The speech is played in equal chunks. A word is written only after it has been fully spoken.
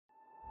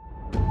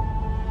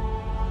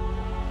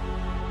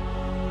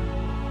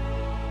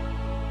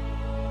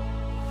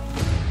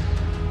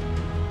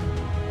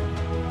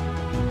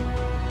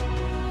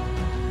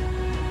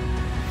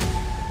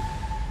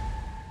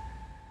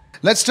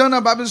Let's turn our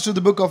Bibles to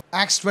the book of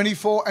Acts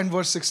 24 and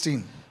verse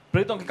 16.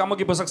 प्रेरितों के कामों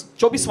की पुस्तक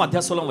 24वां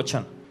अध्याय 16वां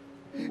वचन.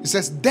 It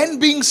says, "Then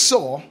being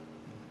so,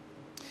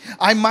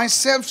 I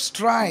myself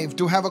strive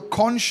to have a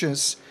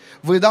conscience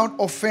without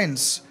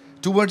offense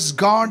towards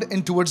God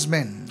and towards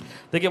men."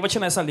 देखिए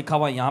वचन ऐसा लिखा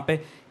हुआ है यहाँ पे,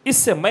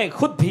 इससे मैं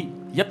खुद भी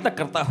यत्न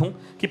करता हूँ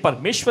कि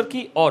परमेश्वर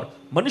की और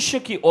मनुष्य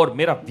की ओर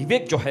मेरा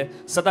विवेक जो है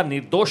सदा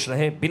निर्दोष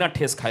रहे, बिना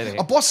ठेस खाए रहे.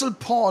 Apostle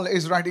Paul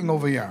is writing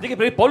over here. देखिए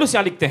प्रेरित पौलुस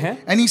यहाँ लिखते हैं,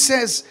 And he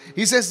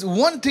says,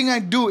 one thing I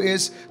do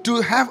is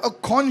to have a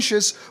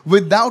conscience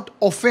without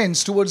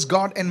offense towards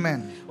God and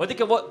man. और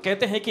देखिए वो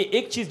कहते हैं कि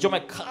एक चीज जो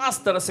मैं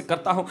खास तरह से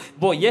करता हूँ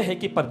वो ये है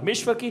कि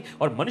परमेश्वर की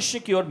और मनुष्य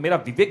की ओर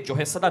मेरा विवेक जो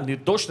है सदा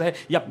निर्दोष रहे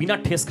या बिना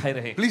ठेस खाए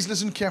रहे. Please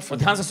listen और carefully.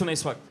 ध्यान से सुने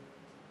इस वक्त.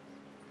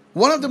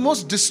 One of the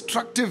most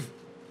destructive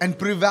and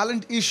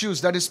prevalent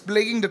issues that is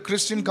plaguing the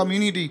Christian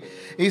community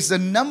is the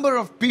number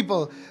of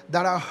people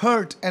that are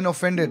hurt and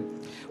offended.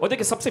 और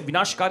देखिए सबसे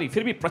विनाशकारी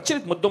फिर भी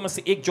प्रचलित मुद्दों में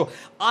से एक जो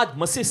आज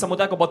मसीह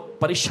समुदाय को बहुत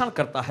परेशान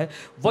करता है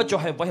वो जो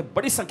है वह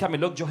बड़ी संख्या में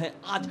लोग जो हैं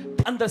आज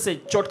अंदर से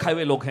चोट खाए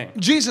हुए लोग हैं.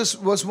 Jesus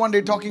was one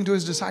day talking to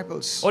his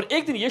disciples. और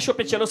एक दिन यीशु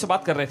अपने चेलों से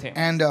बात कर रहे थे.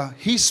 And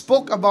he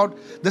spoke about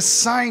the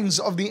signs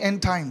of the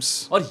end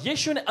times. और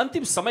यीशु ने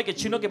अंतिम समय के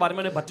चिन्हों के बारे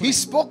में उन्हें बताया. He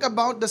spoke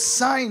about the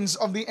signs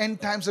of the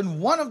end times, and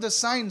one of the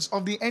signs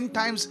of the end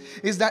times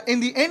is that in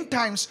the end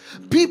times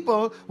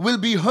people will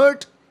be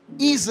hurt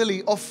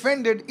easily,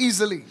 offended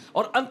easily.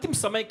 और अंतिम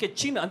समय के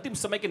चिन्ह, अंतिम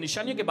समय के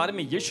निशानियों के बारे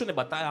में यीशु ने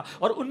बताया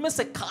और उनमें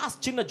से खास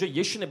चिन्ह जो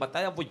यीशु ने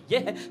बताया वो ये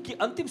है कि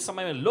अंतिम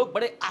समय में लोग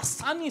बड़े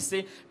आसानी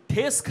से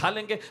ठेस खा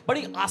लेंगे,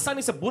 बड़ी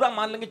आसानी से बुरा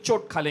मान लेंगे,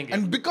 चोट खा लेंगे.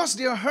 And because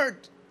they are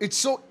hurt, it's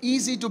so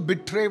easy to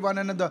betray one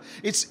another.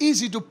 It's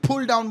easy to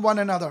pull down one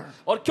another.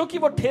 और क्योंकि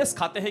वो ठेस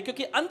खाते हैं,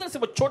 क्योंकि अंदर से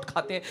वो चोट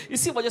खाते हैं,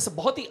 इसी वजह से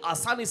बहुत ही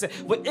आसानी से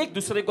वो एक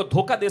दूसरे को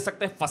धोखा दे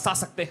सकते हैं, फंसा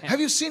सकते हैं.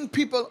 Have you seen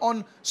people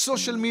on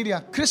social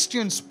media,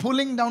 Christians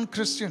pulling down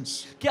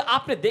Christians? क्या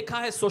आपने देखा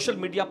है सोशल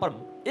मीडिया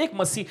पर एक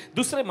मसीह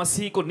दूसरे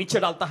मसीह को नीचे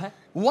डालता है?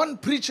 One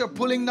preacher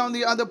pulling down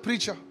the other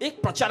preacher.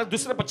 एक प्रचारक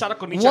दूसरे प्रचारक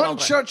को नीचे डाल One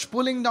रहा है. church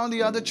pulling down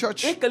the other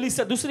church. एक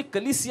कलीसिया दूसरी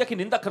कलीसिया की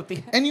निंदा करती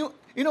है. And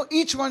you know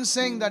each one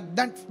saying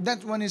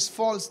that one is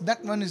false,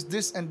 that one is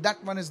this, and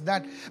that one is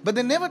that. But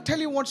they never tell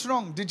you what's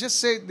wrong. They just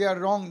say they are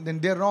wrong, then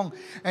they're wrong.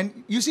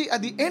 And you see,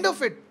 at the end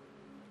of it,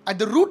 at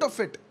the root of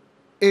it,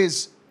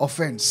 is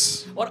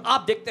offense. और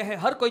आप देखते हैं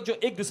हर कोई जो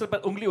एक दूसरे पर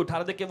उंगली उठा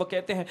रहे थे, वो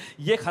कहते हैं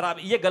ये खराब,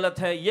 ये गलत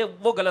है, ये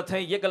वो गलत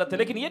है, ये गलत है,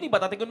 लेकिन ये नहीं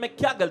बताते कि उनमें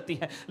क्या गलती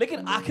है.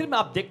 लेकिन आखिर में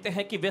आप देखते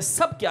हैं कि वे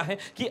सब क्या है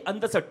कि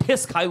अंदर से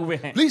ठेस खाए हुए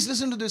हैं. Please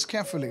listen to this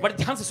carefully. बड़े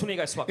ध्यान से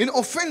सुनिएगा इस वक्त. In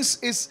offense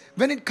is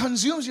when it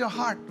consumes your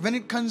heart, when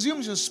it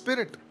consumes your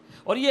spirit.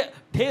 और ये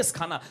ठेस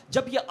खाना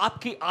जब ये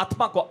आपकी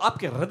आत्मा को,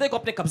 आपके हृदय को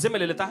अपने कब्जे में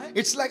ले लेता है,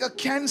 It's like a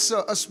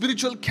cancer, a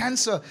spiritual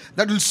cancer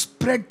that will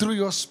spread through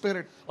your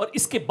spirit. और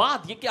इसके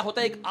बाद ये क्या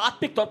होता है, एक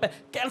आत्मिक तौर पे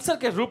कैंसर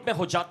के रूप में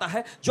हो जाता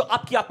है जो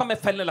आपकी आत्मा में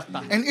फैलने लगता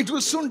है. And it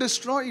will soon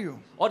destroy you.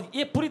 और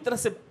ये पूरी तरह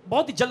से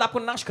बहुत ही जल्द आपको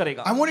नाश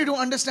करेगा. I want you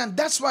to understand.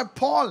 That's why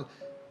Paul,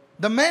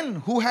 the man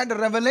who had a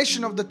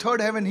revelation of the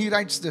third heaven, he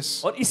writes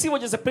this. और इसी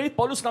वजह से प्रेरित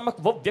पौलुस नामक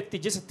वो व्यक्ति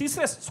जिसे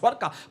तीसरे स्वर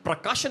का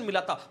प्रकाशन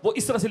मिला था, वो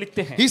इस तरह से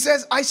लिखते हैं. He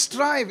says, I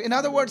strive. In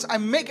other words, I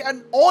make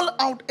an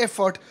all-out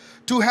effort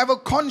to have a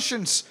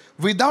conscience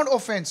without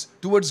offense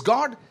towards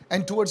God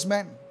and towards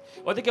man.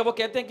 और देखिए वो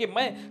कहते हैं कि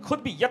मैं खुद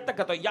भी यत्न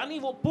करता हूं, यानी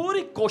वो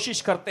पूरी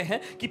कोशिश करते हैं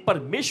कि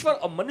परमेश्वर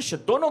और मनुष्य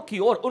दोनों की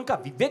ओर उनका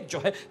विवेक जो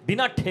है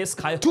बिना ठेस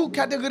खाए. Two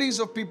categories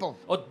of people.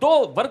 और दो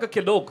वर्ग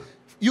के लोग.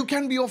 You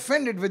can be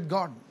offended with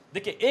God.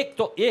 देखिए एक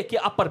तो एक कि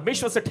आप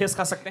परमेश्वर से ठेस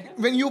खा सकते हैं.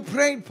 When you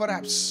prayed,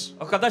 perhaps.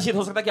 और कदाचित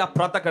हो सकता है कि आप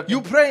प्रार्थना करते You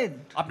हैं, prayed.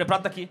 आपने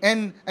प्रार्थना की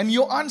And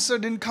your answer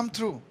didn't come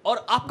through.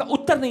 और आपका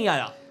उत्तर नहीं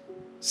आया.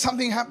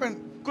 Something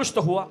happened. कुछ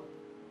तो हुआ.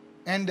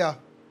 And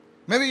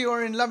maybe you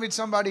were in love with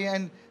somebody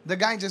and the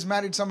guy just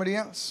married somebody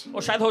else.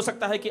 और शायद हो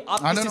सकता है कि आप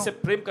I don't किसी से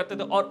प्रेम करते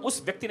थे और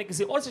उस व्यक्ति ने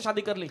किसी और से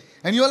शादी कर ली.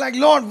 And you're like,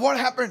 Lord, what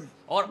happened?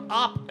 और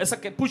आप ऐसा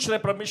पूछ रहे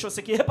परमेश्वर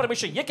से कि हे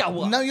परमेश्वर ये क्या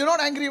हुआ? Now you're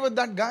not angry with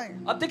that guy.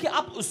 अब देखिए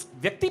आप उस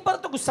व्यक्ति पर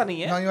तो गुस्सा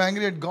नहीं Now है, you're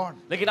angry at God.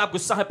 लेकिन आप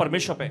गुस्सा है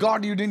परमेश्वर पे.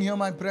 God, you didn't hear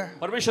my prayer.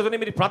 परमेश्वर ने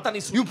मेरी प्रार्थना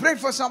नहीं सुनी. You prayed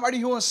for somebody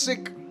who was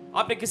sick.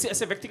 आपने किसी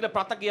ऐसे व्यक्ति के लिए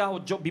प्रार्थना किया हो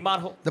जो बीमार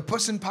हो, The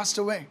person passed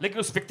away. लेकिन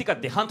उस व्यक्ति का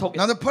देहांत हो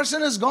गया Now the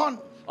person is gone,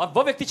 और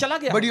वो व्यक्ति चला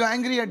गया, but you're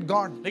angry at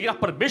God. लेकिन आप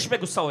परमेश्वर पे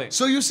गुस्सा हुए.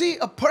 So you see,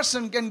 a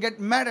person can get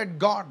mad at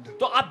God.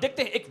 तो आप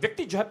देखते हैं एक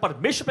व्यक्ति जो है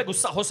परमेश्वर पे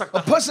गुस्सा हो सकता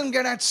A है. person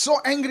can get so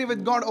angry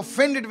with God,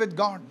 offended with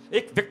God.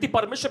 एक व्यक्ति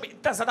परमेश्वर पे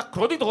इतना ज्यादा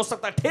क्रोधित हो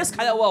सकता है, ठेस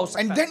खाया हुआ हो And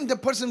सकता है. then the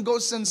person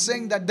goes and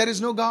saying that there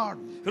is no God.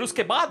 फिर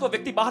उसके बाद वो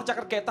व्यक्ति बाहर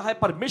जाकर कहता है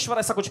परमेश्वर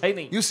ऐसा कुछ है ही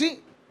नहीं. You see,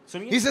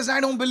 सुनिए. he says, I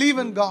don't believe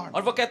in God.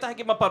 और वो कहता है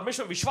कि मैं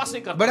परमेश्वर विश्वास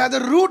नहीं But करता. at the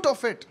root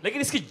of it,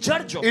 लेकिन इसकी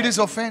जड़ जो it है is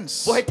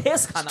offense. वो है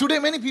ठेस खाना. Today,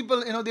 many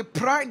people, they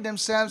pride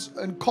themselves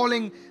in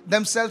calling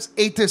themselves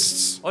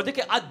atheists. और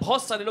देखिए आज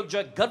बहुत सारे लोग जो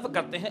है गर्व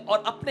करते हैं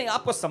और अपने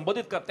आप को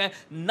संबोधित करते हैं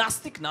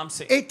नास्तिक नाम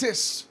से.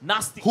 Atheists.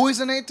 नास्तिक. Who is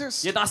an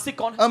atheist? ये नास्तिक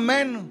कौन है? A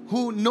man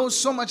who knows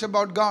so much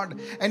about God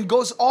and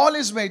goes all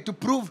his way to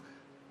prove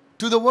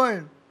to the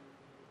world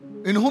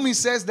in whom he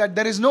says that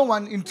there is no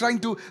one in trying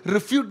to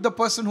refute the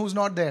person who's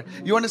not there.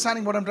 You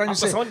understanding what I'm trying to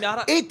say? आपको समझ में आ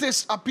रहा है?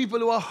 Atheists are people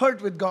who are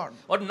hurt with God.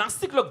 और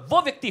नास्तिक लोग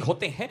वो व्यक्ति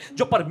होते हैं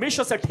जो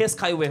परमेश्वर से ठेस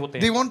खाए हुए होते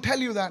They हैं won't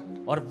tell you that.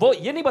 और वो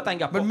ये नहीं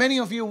बताएंगे But आपको,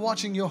 many of you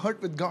watching, you're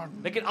hurt with God.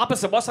 लेकिन आप में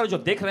से बहुत सारे जो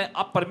देख रहे हैं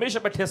आप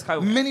परमेश्वर पे ठेस खाए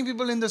हुए हैं। Many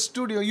people in the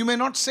studio, you may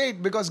not say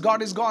it because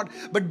God is God,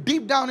 but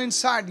deep down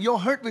inside, you're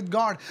hurt with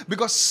God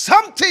because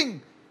something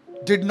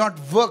did not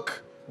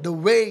work the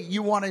way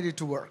you wanted it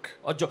to work.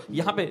 और जो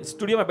यहाँ पे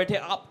studio में बैठे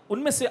आप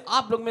उनमें से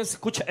आप लोग में से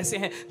कुछ ऐसे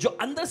हैं जो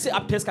अंदर से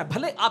आप ठेस खाए,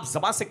 भले आप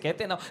ज़बान से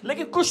कहते हैं ना,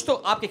 लेकिन कुछ तो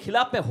आपके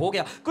खिलाफ में हो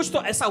गया, कुछ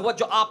तो ऐसा हुआ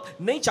जो आप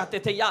नहीं चाहते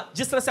थे या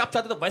जिस तरह से आप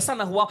चाहते थे वैसा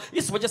ना हुआ,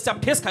 इस वजह से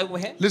आप ठेस खाए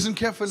हुए हैं। Listen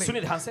carefully.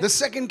 सुनिए ध्यान से। The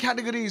second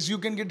category is you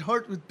can get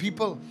hurt with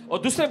people.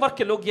 और दूसरे वर्ग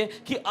के लोग ये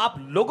कि आप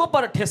लोगों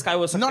पर ठेस खाए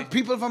हो सकते Not हैं,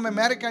 people from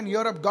America and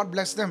Europe, God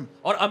bless them.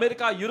 और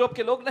अमेरिका यूरोप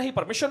के लोग नहीं,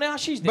 परमेश्वर ने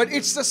आशीष दी, But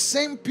it's the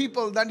same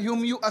people that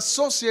whom you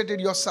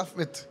associated yourself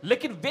with.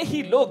 लेकिन वे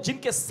ही लोग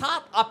जिनके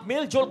साथ आप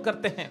मेल जोल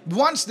करते हैं,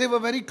 Once they were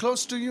very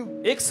close to you.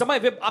 एक समय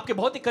वे आपके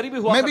बहुत ही करीबी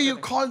हुआ Maybe करते you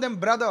थे। call them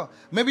brother,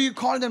 maybe you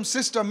call them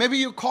sister, maybe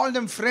you call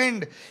them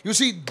friend. You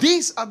see,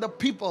 these are the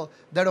people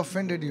that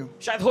offended you.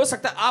 शायद हो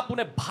सकता है आप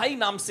उन्हें भाई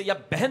नाम से या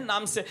बहन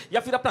नाम से या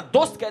फिर अपना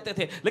दोस्त कहते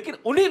थे, लेकिन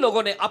उन्हीं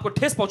लोगों ने आपको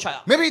ठेस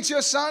पहुंचाया। Maybe it's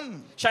your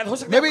son, शायद हो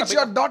सकता है maybe आपका it's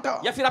your बेटा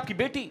daughter. या फिर आपकी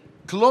बेटी,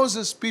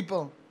 Closest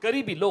people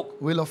करीबी लोग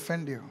will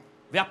offend you.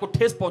 वे आपको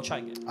ठेस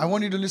पहुंचाएंगे I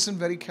want you to listen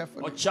very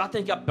carefully. और चाहते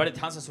हैं कि आप बड़े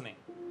ध्यान से सुने।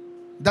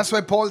 That's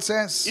why Paul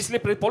says,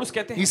 इसलिए पौलुस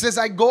कहते he हैं, says,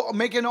 I go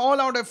make an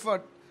all-out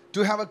effort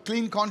to have a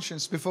clean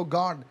conscience before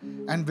God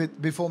and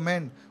before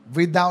men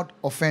without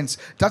offense.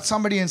 Touch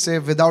somebody and say,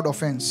 without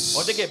offense.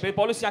 और देखिए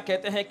पौलुस यहाँ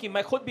कहते हैं कि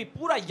मैं खुद भी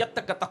पूरा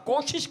यत्न करता,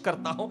 कोशिश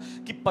करता हूँ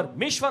कि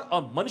परमेश्वर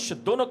और मनुष्य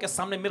दोनों के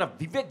सामने मेरा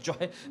विवेक जो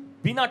है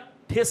बिना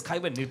ठेस खाए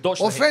हुए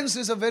निर्दोष रहे। Offense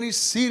is a very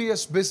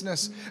serious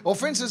business.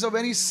 Offense is a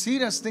very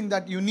serious thing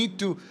that you need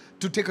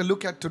to take a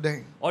look at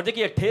today. और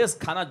देखिए ठेस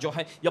खाना जो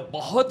है यह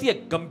बहुत ही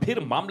एक गंभीर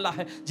मामला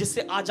है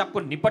जिससे आज आपको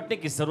निपटने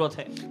की जरूरत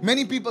है।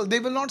 Many people, they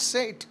will not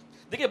say it.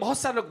 देखिए बहुत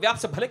सारे लोग वे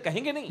आपसे भले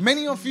कहेंगे नहीं।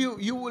 Many of you,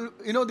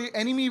 the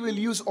enemy will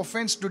use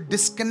offense to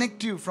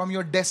disconnect you from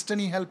your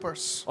destiny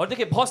helpers. और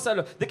देखिए बहुत सारे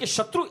लोग, देखिए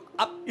शत्रु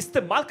आप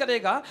इस्तेमाल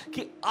करेगा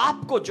कि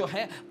आपको जो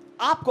है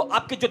आपको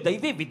आपके जो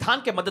दैवीय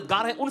विधान के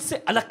मददगार हैं उनसे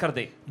अलग कर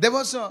दे। There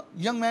was a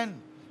young man.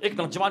 एक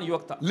नौजवान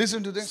युवक था,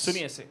 Listen to this.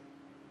 सुनिए इसे।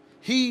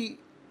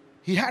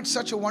 He had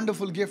such a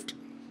wonderful gift.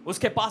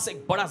 उसके पास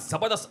एक बड़ा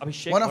जबरदस्त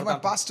अभिषेक One of my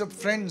था। pastor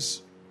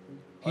friends,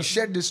 he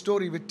shared this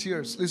story with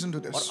tears. Listen to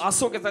और this.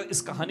 आंसू के साथ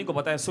इस कहानी को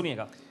बताया,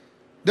 सुनिएगा।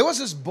 There was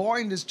this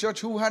boy in this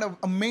church who had an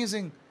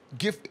amazing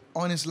gift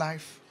on his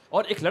life.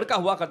 और एक लड़का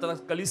हुआ करता था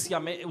कलीसिया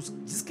में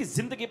जिसकी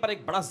जिंदगी पर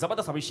एक बड़ा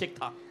जबरदस्त अभिषेक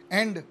था।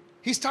 And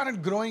he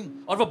started growing.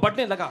 और वो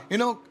बढ़ने लगा। You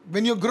know,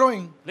 when you're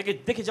growing, लेकिन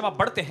देखिए जब आप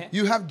बढ़ते हैं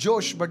you have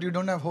josh, but you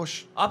don't have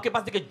hosh. आपके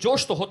पास देखिए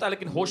जोश तो होता है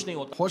लेकिन होश नहीं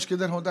होता। Hosh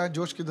किधर होता है,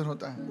 josh किधर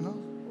होता है? No,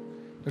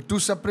 the two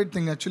separate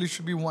things actually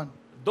should be one.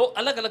 दो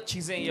अलग-अलग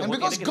चीजें ये And होती हैं,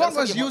 because लेकिन God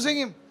दरअसल was ये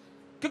using him,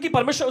 क्योंकि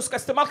परमेश्वर उसका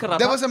इस्तेमाल कर रहा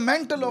there था। was a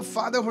mantle of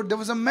fatherhood. There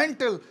was a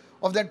mantle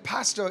of that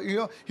pastor. You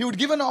know, he would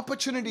given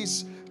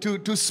opportunities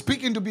to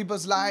speak into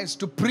people's lives,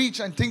 to preach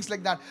and things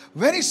like that.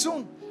 Very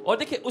soon, और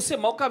देखिए उससे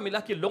मौका मिला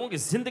कि लोगों की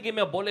जिंदगी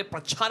में बोले,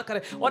 प्रचार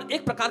करे, और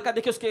एक प्रकार का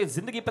देखिए उसके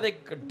जिंदगी पर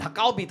एक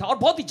ढकाव भी था, और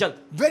बहुत ही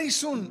जल्द very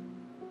soon,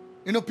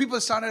 you know,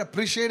 people started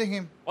appreciating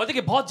him. और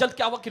देखिए बहुत जल्द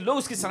क्या हुआ कि लोग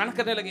उसकी सराहना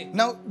करने लगे।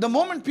 Now, the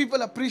moment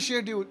people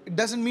appreciate you, it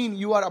doesn't mean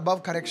you are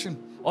above correction.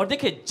 और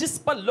देखिए जिस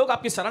पर लोग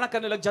आपकी सराहना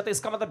करने लग जाते हैं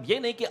इसका मतलब ये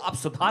नहीं कि आप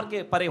सुधार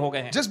के परे हो गए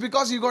हैं। Just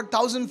because you got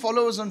 1,000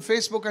 followers on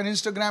Facebook and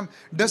Instagram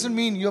doesn't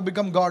mean you have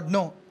become God.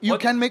 No, you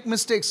can make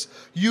mistakes.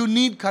 You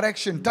need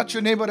correction. Touch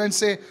your neighbor and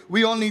say,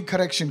 we all need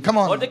correction. Come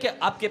और on. देखिए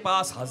आपके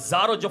पास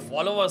हजारों जो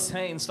followers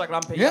हैं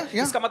Instagram पे,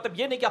 Yeah. इसका मतलब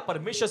ये नहीं कि आप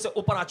परमेश्वर से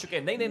ऊपर आ चुके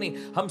हैं। नहीं नहीं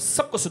नहीं, हम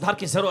सबको सुधार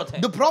की जरूरत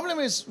है। The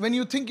problem is when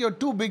you think you're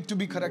too big to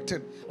be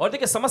corrected. और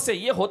देखिए समस्या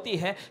ये होती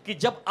है कि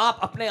जब आप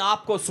अपने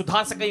आप को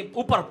सुधार से कहीं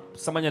ऊपर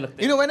समझने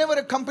लगते You हैं। know, whenever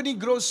a company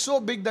grows so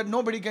big that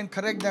nobody can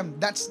correct them,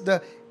 that's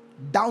the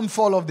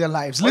downfall of their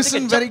lives. और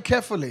Listen देखिए, very जब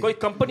carefully. कोई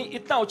कंपनी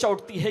इतना ऊंचा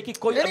उठती है कि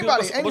कोई अभी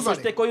Anybody, वो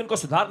सोचते हैं कोई उनको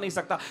सुधार नहीं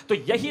सकता, तो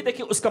यही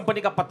देखिए उस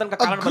कंपनी का पतन का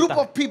A कारण group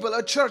बनता है। of people,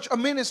 a church, a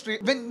ministry,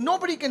 when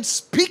nobody can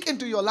speak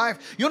into your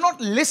life, you're not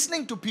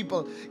listening to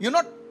people, you're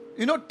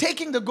not,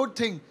 taking the good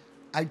thing,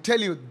 I tell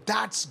you,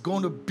 that's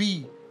going to be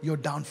your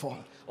downfall.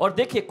 और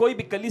देखिए कोई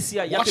भी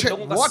कलीसिया या Watch फिर it,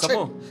 लोगों का watch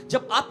समूह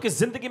जब आपकी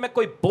जिंदगी में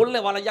कोई बोलने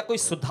वाला या कोई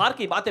सुधार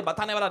की बातें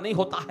बताने वाला नहीं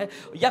होता है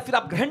या फिर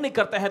आप ग्रहण नहीं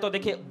करते हैं, तो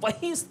देखिए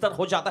वही स्तर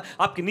हो जाता है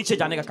आपके नीचे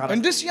जाने का कारण।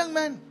 And this young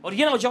man, और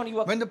ये नौजवान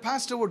युवक when the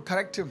pastor would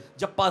correct him,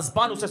 जब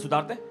पासबान उसे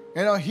सुधारते,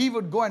 he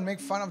would go and make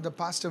fun of the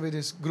pastor with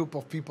his group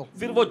of people.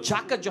 फिर वो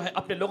जाकर जो है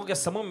अपने लोगों के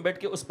समूह में बैठ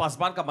के उस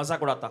पासबान का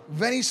मजाक उड़ाता।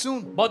 Very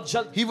soon, बहुत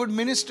जल्द he would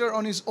minister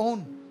on his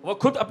own. वो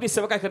खुद अपनी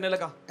सेवकाई करने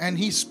लगा and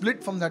he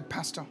split from that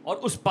pastor. और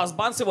उस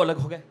पासबान से वो अलग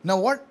हो गए. Now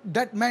what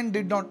that man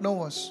did not know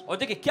was और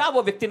देखिए क्या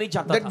वो व्यक्ति नहीं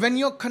जानता that था when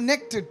you're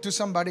connected to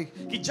somebody,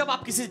 कि जब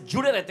आप किसी से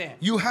जुड़े रहते हैं,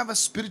 you have a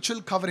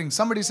spiritual covering.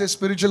 Somebody says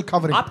spiritual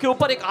covering. आपके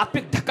ऊपर एक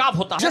आत्मिक ढकाव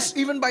होता है. Just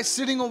even by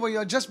sitting over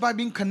here, just by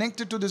being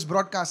connected to this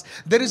broadcast,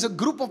 there is a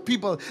group of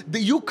people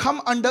that you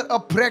come under a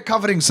prayer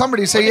covering.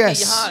 Somebody say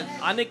yes. यहाँ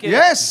आने के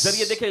Yes.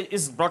 जरिए देखिए,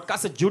 इस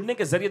ब्रॉडकास्ट से जुड़ने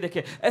के जरिए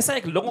देखिए, ऐसा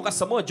एक लोगों का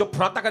समूह है जो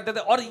प्रार्थना करते थे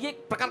और ये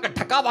एक प्रकार का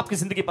ढकाव आपकी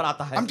जिंदगी पर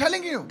आता है. I'm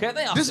telling you,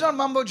 कहते हैं this is not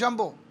mumbo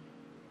jumbo.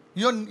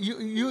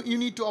 You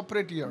need to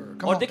operate here.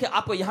 Come और on. देखिए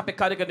आपको यहाँ पे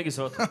कार्य करने की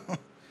जरूरत है.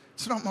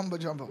 It's not mumbo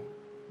jumbo.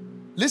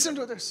 Listen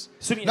to this.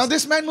 सुनिए. Now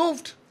this man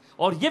moved.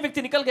 और ये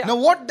व्यक्ति निकल गया. Now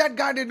what that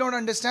guy did not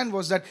understand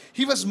was that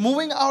he was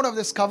moving out of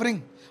this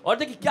covering. और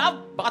देखिए क्या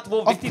बात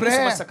वो व्यक्ति नहीं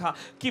समझ सका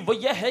कि वो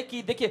ये है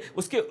कि देखिए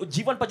उसके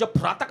जीवन पर जो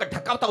प्रार्थना का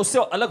ढकाव था उससे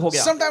अलग हो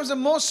गया. Sometimes the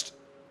most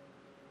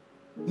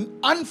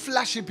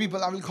unflashy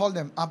people, I will call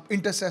them, are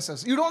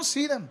intercessors. You don't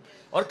see them.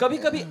 और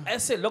कभी-कभी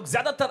ऐसे लोग,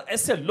 ज्यादातर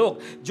ऐसे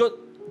लोग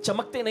जो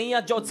चमकते नहीं या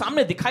जो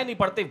सामने दिखाई नहीं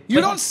पड़ते.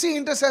 You don't see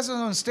intercessors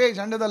on stage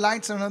under the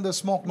lights and under the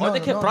smoke. और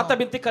देखिए प्रार्थना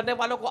विनती करने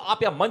वालों को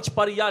आप या मंच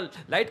पर या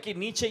लाइट के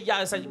नीचे या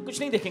ऐसा कुछ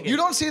नहीं देखेंगे. You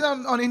don't see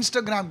them on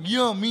Instagram.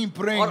 Yeah, me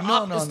praying. और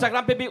आप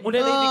इंस्टाग्राम पे भी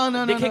उन्हें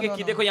नहीं देखेंगे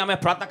कि देखो यहाँ मैं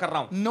प्रार्थना कर रहा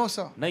हूँ. No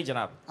sir. नहीं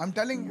जनाब. I'm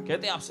telling you.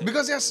 कहते हैं आपसे.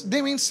 Because yes,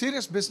 they mean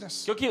serious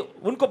business. क्योंकि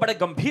उनको बड़े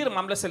गंभीर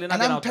मामले से लेना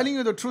And देना I'm होता है. telling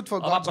you the truth for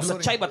God's आपको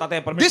glory. सच्चाई बताते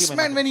हैं परमेश्वर की This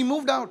man, when he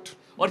moved out,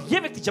 और ये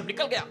व्यक्ति जब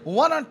निकल गया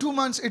 1 or 2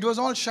 months, it was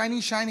all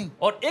shiny.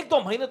 और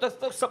 1-2 महीने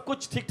तक सब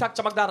कुछ ठीक ठाक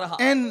चमकदार रहा.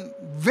 And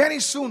very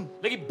soon,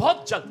 लेकिन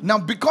बहुत जल्द. now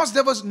because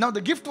now the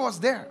gift was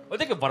there, और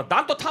देखिए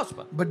वरदान तो था उस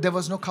पर, but there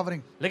was no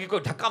covering. लेकिन कोई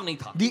ढकाव नहीं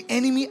था. The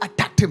enemy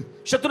attacked him.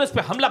 शत्रु ने इस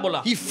पे हमला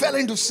बोला. He fell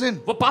into sin.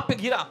 वो पाप पे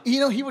गिरा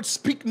He would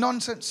speak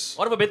nonsense.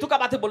 और वो बेतुका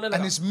बातें बोलने And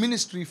लगा his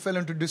ministry fell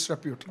into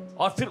disrepute.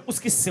 और फिर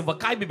उसकी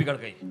सेवकाई भी बिगड़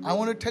गई. I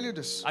want to tell you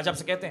this. आज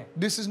आपसे कहते हैं,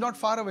 This is not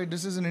far away.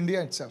 This is in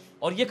India itself.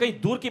 और ये कहीं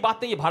दूर की बात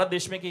नहीं, ये भारत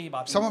देश में की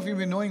बात है. Some of you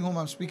may be knowing whom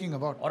I'm speaking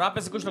about. और आप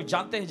में से कुछ लोग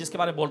जानते हैं जिसके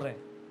बारे में बोल रहे हैं.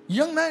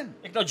 Young man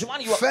एक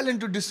नौजवान युवक fell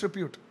into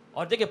disrepute.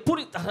 और देखिए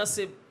पूरी तरह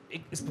से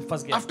इस पे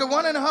फंस गया. After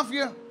 1.5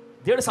 years,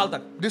 1.5 साल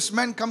तक this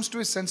man comes to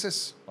his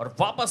senses और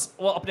वापस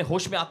वो अपने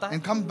होश में आता है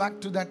and comes back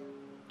to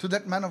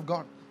that man of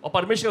God. और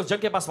परमेश्वर के उस जन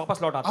के पास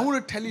वापस लौट आता I है.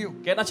 want to tell you,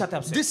 कहना चाहते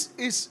हैं आपसे, this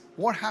is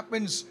what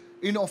happens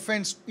in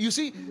offense. You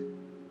see,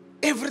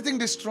 everything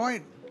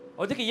destroyed.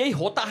 और देखिए यही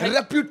होता है.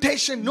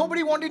 Reputation.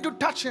 Nobody wanted to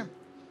touch him.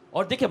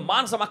 और देखिए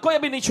मान सम्मान कोई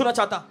अभी नहीं छूना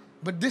चाहता.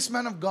 But this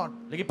man of God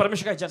लेकिन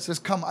परमेश्वर का जन says,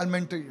 come, I'll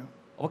mentor you.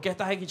 वो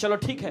कहता है कि चलो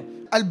ठीक है,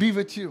 I'll be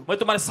with you. मैं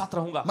तुम्हारे साथ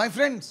रहूंगा. My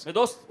friends, मेरे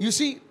दोस्त, you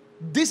see,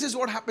 this is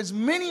what happens.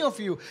 Many of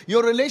you,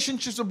 your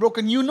relationships are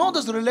broken. You know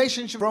this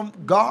relationship from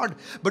God,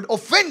 but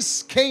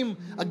offense came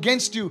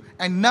against you,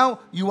 and now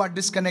you are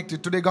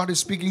disconnected. Today, God is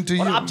speaking to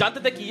और you. आप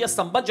जानते थे कि यह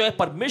संबंध जो है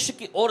परमेश्वर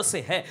की ओर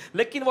से है,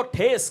 लेकिन वो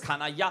ठेस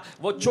खाना या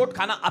वो चोट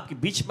खाना आपके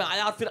बीच में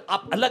आया और फिर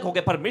आप अलग हो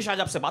गए. परमेश्वर आज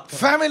आपसे बात कर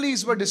रहा है.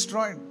 Families were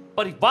destroyed.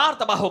 परिवार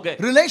तबाह हो गए,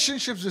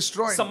 Relationships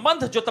destroyed.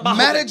 संबंध जो तबाह हो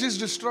Marriages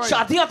गए, destroyed.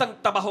 शादियां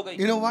तबाह हो गई.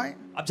 You know why?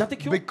 आप जानते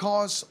क्यों?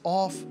 Because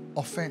of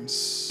offense.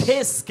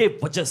 ठेस के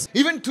वजह से.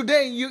 Even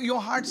today, your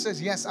heart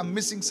says, yes, I'm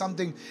missing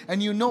something.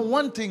 And you know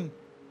one thing,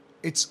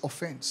 it's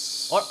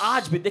offense. और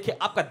आज भी देखिए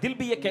आपका दिल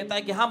भी ये कहता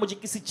है कि हाँ मुझे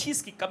किसी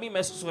चीज की कमी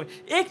महसूस हो रही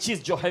है. एक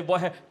चीज जो है वो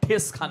है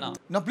ठेस खाना.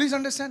 Now please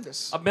understand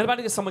this. अब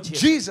मेहरबानी से समझिए,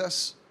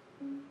 Jesus,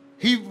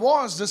 he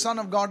was the Son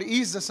of God, he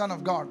is the Son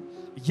of God.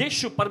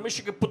 यीशु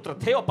परमेश्वर के पुत्र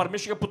थे और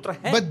परमेश्वर के पुत्र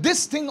हैं. But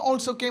this thing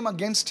also came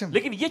against him.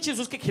 लेकिन ये चीज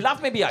उसके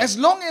खिलाफ में भी आई. As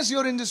long as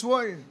you're in this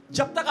world,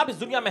 जब तक आप इस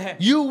दुनिया में हैं,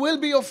 you will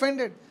be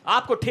offended.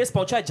 आपको ठेस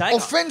पहुंचाया जाएगा.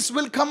 Offense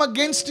will come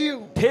against you.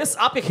 ठेस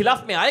आपके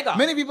खिलाफ में आएगा.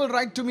 Many people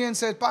write to me and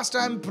say, Pastor,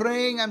 I'm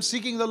praying, I'm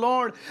seeking the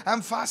Lord,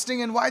 I'm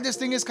fasting, and why this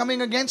thing is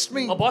coming against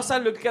me? और बहुत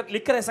सारे लोग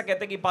लिखकर ऐसा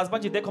कहते हैं कि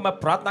पासवान जी देखो मैं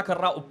प्रार्थना कर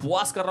रहा हूँ,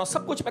 उपवास कर रहा हूँ,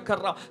 सब कुछ मैं कर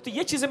रहा हूँ, तो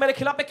ये चीजें मेरे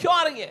खिलाफ में क्यों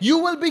आ रही है?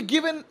 You will be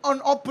given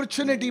an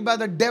opportunity by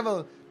the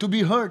devil to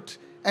be hurt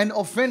and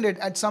offended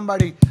at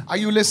somebody. Are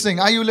you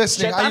listening? Are you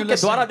listening? Are you शैतान के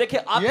द्वारा listening? देखिए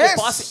आपके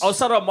पास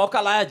अवसर और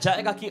मौका लाया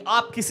जाएगा कि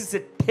आप किसी से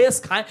ठेस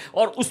खाएं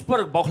और उस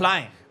पर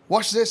बौखलाएं.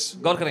 Watch this.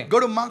 गौर करें.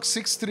 Go to Mark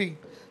 6:3.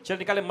 चलिए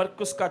निकाले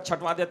मरकुस का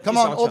 6वां अध्याय. Come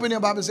on, open your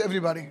Bibles,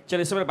 everybody.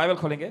 चलिए इस समय बाइबल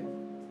खोलेंगे.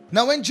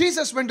 Now, when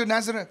Jesus went to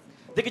Nazareth,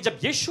 देखिए जब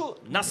यीशु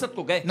नासरत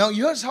को गए, now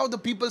here's how the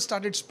people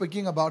started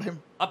speaking about him.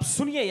 अब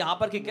सुनिए यहाँ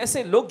पर कि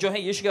कैसे लोग जो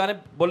है यीशु के बारे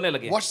में बोलने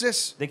लगे. Watch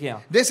this. देखिए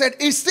यहाँ. They said,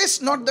 is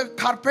this not the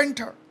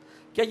carpenter?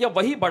 क्या यह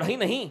वही बढ़ई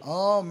नहीं?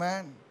 Oh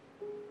man.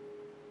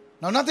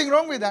 Now nothing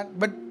wrong with that,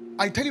 but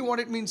I tell you what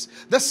it means.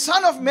 The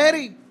son of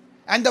Mary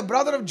and the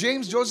brother of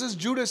James, Joseph,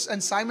 Judas,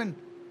 and Simon.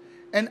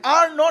 And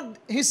are not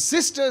his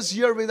sisters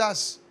here with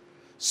us?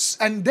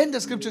 And then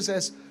the scripture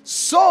says,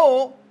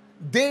 so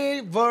they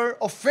were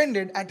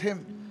offended at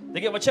him.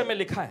 देखिए वचन में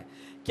लिखा है,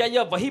 क्या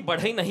यह वही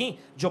बढ़ई नहीं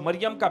जो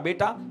मरियम का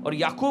बेटा और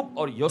याकूब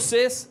और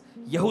योसेस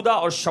यहूदा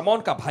और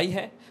शमौन का भाई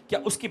है, क्या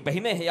उसकी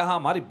बहनें हैं यहाँ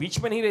हमारे बीच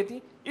में नहीं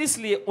रहती?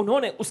 इसलिए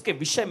उन्होंने उसके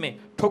विषय में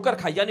ठोकर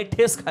खाई, यानी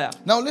ठेस खाया।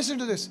 Now listen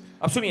to this.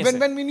 अब सुनिए इसे।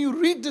 When you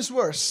read this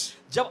verse,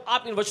 जब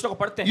आप इन वचनों को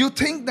पढ़ते हैं, you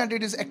think that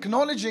it is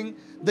acknowledging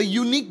the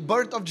unique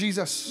birth of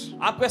Jesus.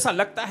 आपको ऐसा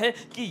लगता है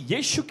कि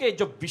यीशु के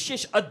जो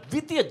विशेष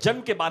अद्वितीय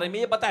जन्म के बारे में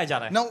ये बताया जा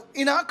रहा है। Now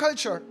in our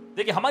culture,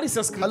 देखिए हमारी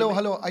संस्कृति hello, में,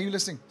 hello, are you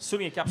listening?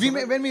 सुनिए क्या आप सुन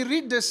रहे हैं? When we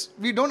read this,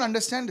 we don't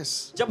understand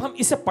this. जब हम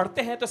इसे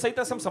पढ़ते हैं तो सही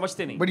तरह से हम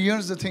समझते नहीं। But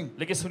here's the thing.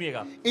 लेकिन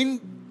सुनिएगा,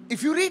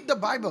 If you read the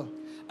Bible,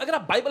 अगर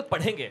आप बाइबल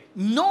पढ़ेंगे,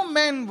 no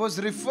man was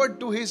referred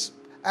to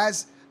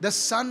as the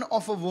son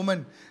of a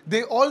woman.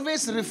 They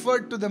always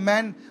referred to the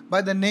man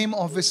by the name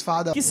of his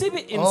father. किसी भी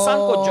इंसान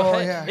को जो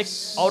है yes.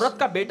 एक औरत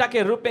का बेटा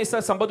के रूप में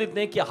इसे संबोधित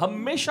नहीं किया,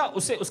 हमेशा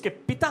उसे उसके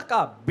पिता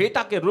का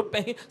बेटा के रूप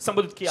में ही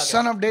संबोधित किया गया।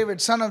 Son of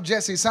David, son of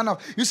Jesse, son of.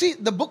 You see,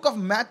 the book of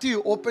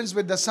Matthew opens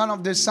with the son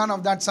of this, son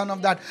of that, son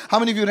of that. How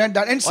many of you read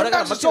that? And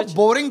sometimes it's so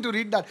boring to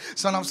read that.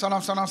 Son of, son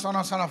of, son of, son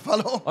of, son of.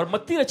 Hello. और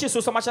मत्ती रचित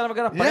सुसमाचार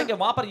वगैरह पढ़ेंगे,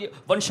 वहां पर ये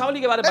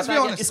वंशावली के बारे में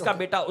बताया गया, इसका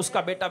बेटा,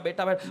 उसका बेटा,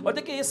 बेटा, बेटा। और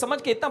देखिए ये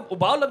समझ के इतना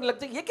उबाऊ लगने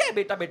लगता है, ये क्या है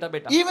बेटा, बेटा,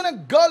 बेटा। Even a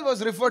girl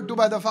was referred to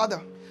by the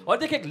father. और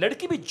देखिए एक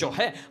लड़की भी जो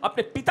है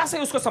अपने पिता से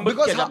उसको संबोधित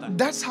Because किया जाता है,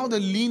 that's how the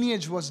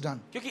lineage was done.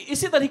 क्योंकि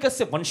इसी तरीके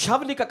से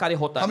वंशावली का कार्य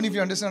होता How है। many of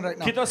you understand right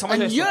now? कितना समझ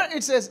And रहे हैं here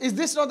it says, is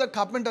this not the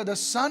carpenter, the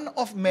son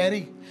of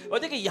Mary? और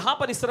देखिए यहाँ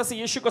पर इस तरह से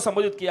यीशु को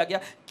संबोधित किया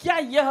गया, क्या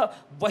यह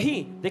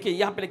वही, देखिए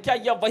यहाँ पे, क्या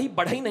यह वही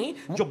बढ़ई नहीं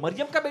जो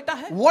मरियम का बेटा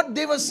है? What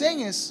they were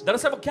saying is,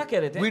 दरअसल वो क्या कह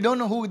रहे थे? we don't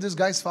know who this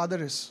guy's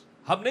father is.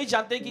 हम नहीं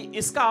जानते कि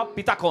इसका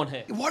पिता कौन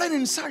है। What an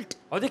insult.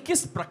 और देखिए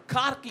किस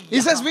प्रकार की He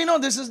says, we know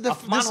this is the,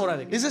 अपमान हो रहा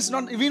है। this is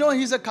not, we know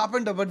he's a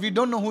carpenter, but we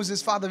don't know who's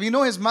his father. We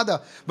know his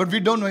mother, but we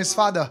don't know his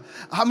father.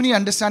 How many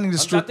understanding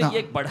this हम truth जानते हैं now? ये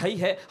एक बढ़ई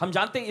है, हम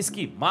जानते हैं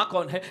इसकी माँ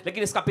कौन है,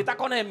 लेकिन इसका पिता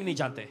कौन है हम नहीं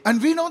जानते।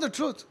 And we know the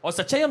truth. और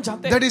सच्चाई हम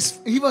जानते That हैं is,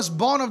 he was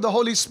born of the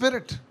Holy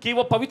Spirit. कि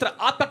वो पवित्र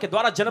आत्मा के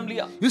द्वारा जन्म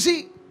लिया। You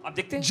see, आप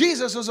देखते हैं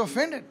Jesus was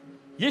offended.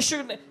 यीशु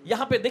ने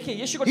यहाँ पे देखिए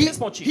यीशु को ठेस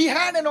पहुंची। He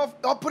had an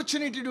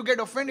opportunity to get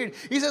offended.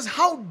 He says,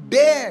 how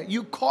dare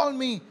you call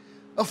me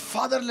a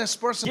fatherless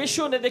person?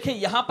 यीशु ने देखिए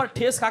यहाँ पर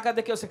ठेस खाकर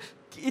देखिए उसे,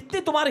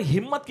 इतनी तुम्हारी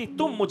हिम्मत कि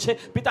तुम मुझे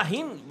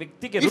पिताहीन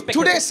व्यक्ति के रूप If में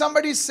today कहते हो।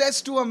 somebody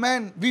says to a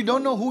man, we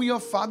don't know who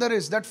your father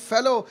is, that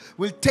fellow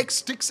will take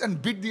sticks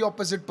and beat the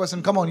opposite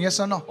person. Come on,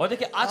 yes or no? और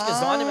देखिए आज के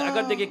जमाने में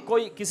अगर देखिए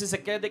कोई किसी से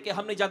कह दे कि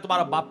हम नहीं जानते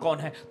तुम्हारा बाप कौन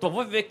है, तो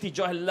वो व्यक्ति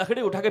जो है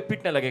लकड़ी उठा के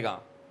पीटने लगेगा।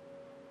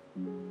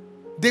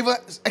 They were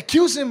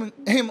accusing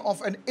him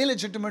of an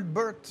illegitimate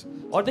birth.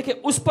 और देखिए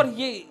उस पर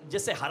ये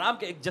जैसे हराम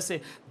के एक जैसे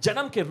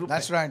जन्म के रूप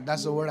That's right,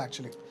 that's the word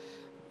actually.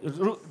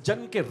 में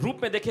जन्म के रूप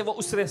में देखिए वो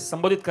उससे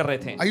संबोधित कर रहे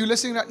थे। Are you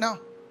listening right now?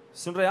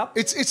 सुन रहे हैं आप?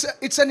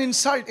 It's an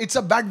insult, it's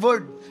a bad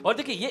word. और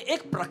देखिए ये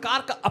एक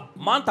प्रकार का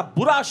अपमान था,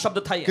 बुरा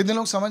शब्द था ये। कितने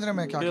लोग समझ रहे हैं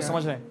मैं क्या कह रहा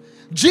समझ हूं? रहे हैं?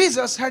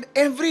 Jesus had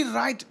every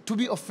right to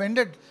be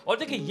offended. और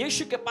देखिए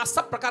यीशु के पास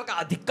सब प्रकार का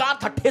अधिकार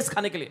था ठेस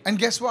खाने के लिए। And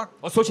guess what?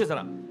 और सोचिए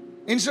जरा,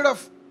 Instead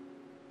of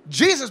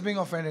Jesus being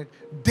offended,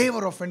 they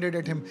were offended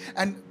at him.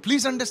 And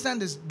please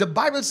understand this, the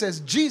Bible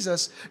says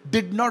Jesus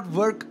did not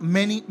work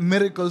many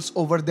miracles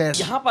over there.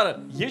 यहाँ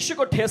पर यीशु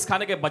को ठेस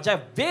खाने के बजाय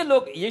वे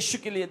लोग यीशु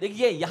के लिए,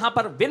 देखिए यहाँ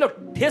पर वे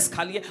लोग ठेस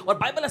खा लिए और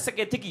बाइबल ऐसे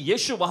कहती है कि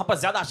यीशु वहाँ पर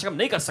ज्यादा आश्रम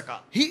नहीं कर सका।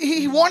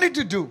 He wanted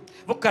to do,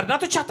 वो करना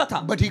तो चाहता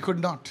था, but he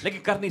could not.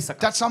 लेकिन कर नहीं सका।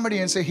 Touch somebody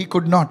and say he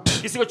could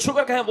not. किसी को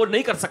छूकर कहें वो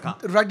नहीं कर सका।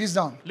 Write this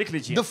down. लिख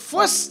लीजिए। The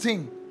first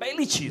thing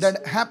पहली चीज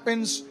that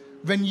happens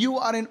when you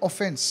are in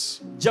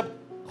offense, जब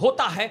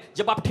होता है,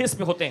 जब आप ठेस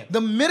में होते हैं, the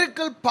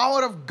miracle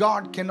power of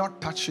God cannot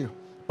touch you.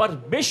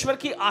 परमेश्वर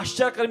की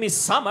आश्चर्यकर्मी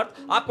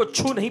सामर्थ आपको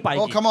छू नहीं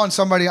पाएगी। Oh, come on,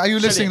 somebody. Are you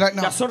listening right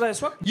क्या now? सुन रहे हैं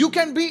इस वक्त? You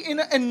can be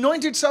in an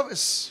anointed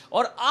service,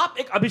 और आप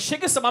एक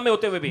अभिषेक के सभा में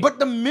होते हुए भी, but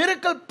the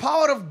miracle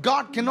power of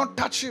God cannot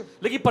touch you.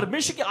 लेकिन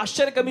परमेश्वर की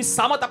आश्चर्यकर्मी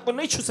सामर्थ आपको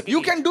नहीं छू सकेगी।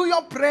 You can do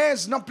your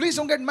prayers. Now, please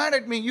don't get mad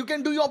at me. You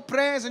can do your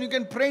prayers and you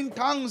can pray in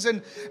tongues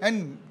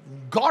and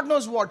God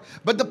knows what.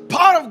 But the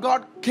power of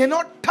God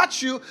cannot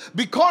touch you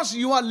because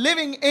you are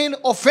living in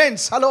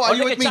offense. Hello, are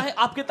you with me? चाहे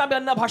आप कितना भी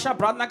अन्य भाषा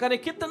प्रार्थना करें,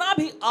 कितना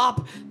भी आप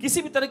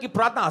किसी भी तरह की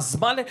प्रार्थना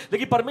आजमा लें,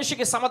 लेकिन परमेश्वर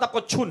की सामर्थ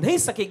आपको छू नहीं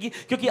सकेगी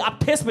क्योंकि आप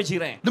ठेस में जी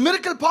रहे हैं। The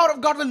miracle power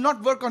of God will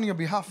not work on your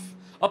behalf.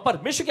 और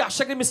परमेश्वर की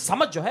आश्चर्यकर्मी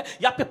समझ जो है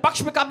ये आपके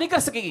पक्ष में काम नहीं कर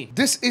सकेगी।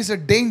 This is a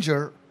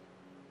danger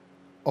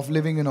of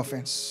living in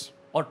offense.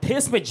 और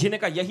ठेस में जीने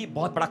का यही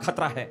बहुत बड़ा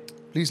खतरा है।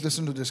 Please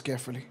listen to this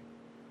carefully.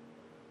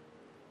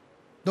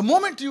 The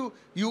moment you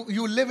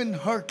live in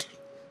hurt,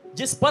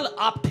 जिस पल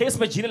आप ठेस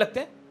में जीने लगते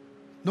हैं,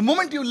 the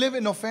moment you live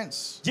in offense,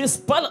 जिस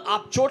पल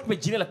आप चोट में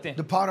जीने लगते हैं,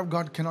 the power of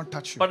God cannot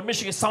touch you.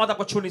 परमेश्वर की सामर्थ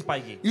आपको छू नहीं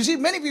पाएगी। You see,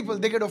 many people,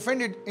 they get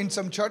offended in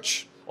some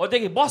church और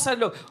देखिए बहुत सारे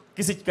लोग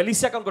किसी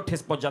कलीसिया का उनको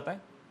ठेस पहुंच जाता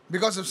है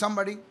because of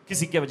somebody.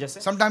 किसी की वजह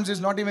से। Sometimes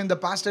it's not even the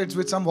pastor, it's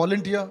with some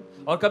volunteer.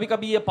 और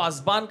कभी-कभी ये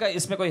पासबान का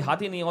इसमें कोई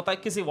हाथ ही नहीं होता,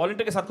 किसी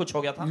वॉलंटियर के साथ कुछ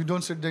हो गया था। You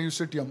don't sit there, you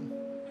sit young.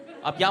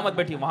 आप यहाँ मत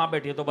बैठिए, वहां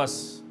बैठिए तो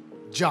बस।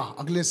 जा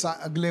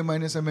अगले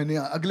महीने से मैं नहीं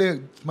अगले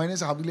महीने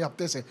से अगले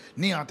हफ्ते से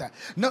नहीं आता है.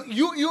 Now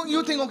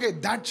you think okay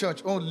that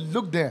church, oh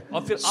look there,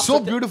 और फिर आप so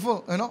सोचते- beautiful,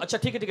 you know. अच्छा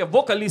ठीक है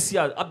वो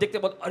कलीसिया अब देखते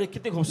हैं बहुत अरे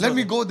कितनी खूबसूरत Let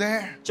me है। go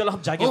there. चलो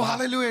हम जाएंगे Oh वहाँ।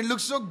 hallelujah, it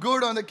looks so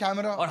good on the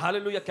camera. और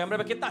हालेलुया कैमरे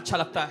में कितना अच्छा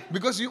लगता है।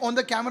 Because on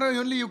the camera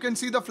only you can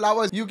see the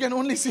flowers. You can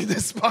only see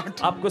this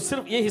part. आपको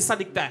सिर्फ ये हिस्सा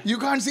दिखता है, You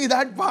can't see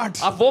that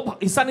part. आप वो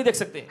हिस्सा नहीं देख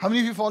सकते। How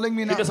many of you following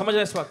me now? ठीक है समझ रहे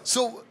हैं इस वक्त?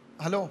 So,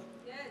 hello.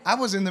 I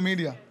was in the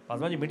media.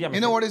 Paswan ji media में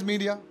You know what is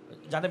media?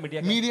 ज्यादा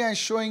media Media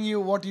is showing you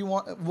what you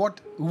want, what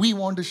we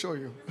want to show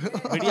you.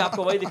 Media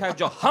आपको वही दिखाए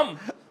जो हम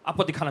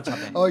आपको दिखाना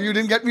चाहते हैं। Oh, you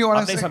didn't get me what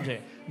I'm आप नहीं saying?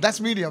 समझे।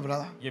 That's media,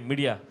 brother. ये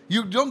media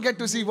You don't get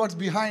to see what's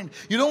behind.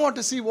 You don't want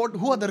to see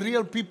who are the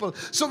real people.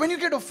 So when you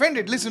get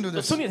offended, listen to तो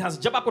this. सुनिए ध्यान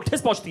से, जब आपको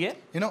ठेस पहुंचती है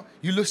You know,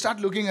 you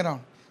start looking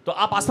around. तो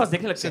आप आसपास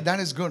देखने लगते Say, हैं, that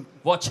is good.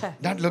 वो अच्छा है,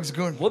 That looks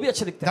good. वो भी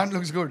अच्छे दिखते हैं, That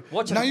looks good. वो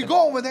अच्छा Now you लगता go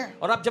over there.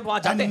 और आप जब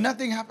वहां जाते And हैं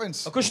nothing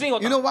happens. और कुछ नहीं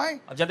होता। You know why?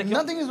 अब जानते क्यों?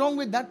 Nothing is wrong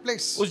with that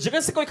place. उस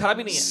जगह से कोई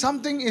खराबी नहीं है,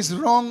 Something is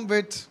wrong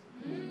with.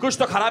 कुछ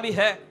तो खराबी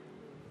है।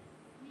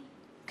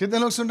 कितने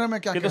लोग सुन रहे हैं मैं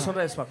क्या कितने कह सुन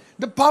रहा रहे हैं इस वक्त?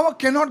 हूं? The power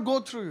cannot go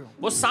through you.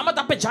 वो सामत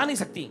आप पे जा नहीं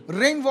सकती,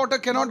 Rain water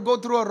cannot go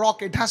through a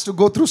rock. It has to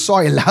go through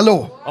soil. Hello.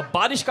 और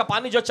बारिश का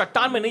पानी जो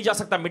चट्टान में नहीं जा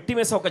सकता, मिट्टी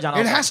में से होकर जाना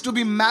It होता है। has to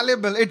be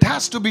malleable. It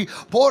has to be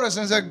porous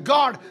and say,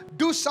 God,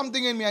 do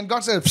something in me. And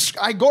God says,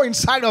 I go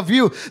inside of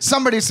you.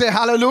 Somebody say और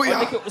hallelujah.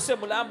 देखिए उससे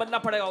मुलायम बनना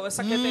पड़ेगा,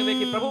 वैसा कहते हुए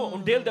कि प्रभु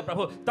उंडेल दे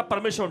प्रभु, तब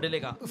परमेश्वर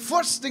उंडेलेगा।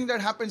 First thing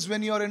that happens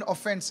when you're in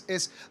offense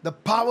is the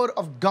power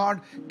of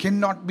God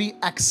cannot be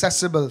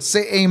accessible.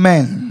 Say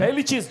amen.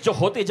 पहली चीज जो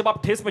होती है जब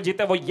आप ठेस में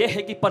जीते हैं वो ये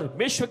है कि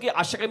परमेश्वर की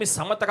आशा में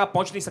सामत तक आप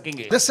पहुंच नहीं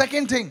सकेंगे। The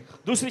second thing,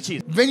 दूसरी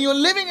चीज, when you're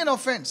living in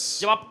offense,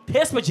 जब आप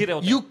ठेस में जी रहे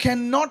होते हैं you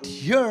cannot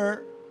hear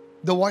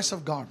the voice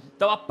of God.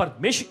 तब आप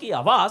परमेश्वर की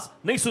आवाज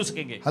नहीं सुन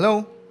सकेंगे। Hello?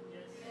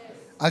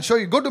 I'll show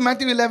you. Go to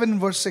Matthew 11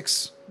 verse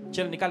 6.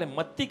 चल निकाले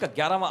मत्ती का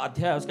 11वां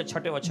अध्याय उसके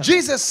 6ठे वचन।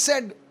 Jesus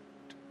said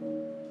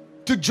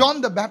to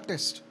John the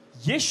Baptist,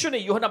 यीशु ने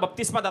यूहन्ना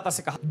बपतिस्मा दाता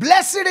से कहा,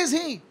 blessed is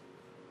he.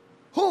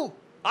 Who?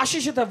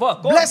 आशीषित है वह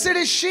कौन?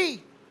 Blessed is she.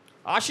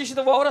 आशीषित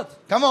है वो औरत।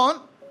 Come on.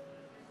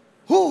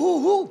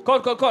 Who?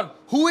 कौन?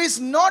 Who is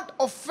not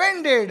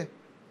offended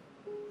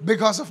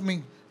because of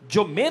me.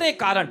 जो मेरे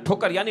कारण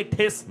ठोकर यानी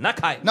ठेस न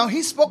खाए। Now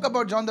he spoke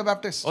about John the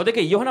Baptist. और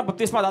देखिए यूहन्ना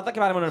बपतिस्मा दाता के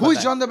बारे में उन्होंने Who is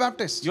बताया। John the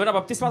Baptist? यूहन्ना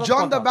बपतिस्मा दाता John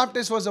कौन the था?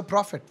 Baptist was a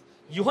prophet.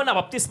 यूहन्ना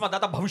बपतिस्मा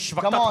दाता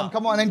भविष्यवक्ता था।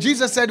 Come on. And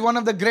Jesus said one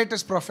of the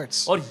greatest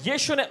prophets. और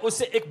यीशु ने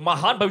उसे एक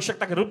महान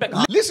भविष्यवक्ता के रूप में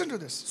कहा। Listen to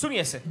this.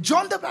 सुनिए इसे,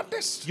 John the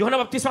Baptist. यूहन्ना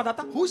बपतिस्मा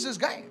दाता Who is this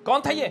guy?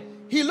 कौन था ये?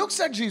 He looks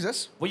at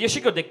Jesus वो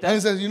यीशु को देखता and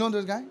है he says, you know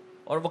this guy?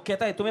 और वो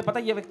कहता है तुम्हें पता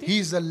है ये व्यक्ति He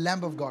is the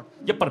Lamb of God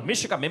ये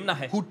परमेश्वर का मेमना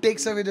है who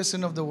takes away the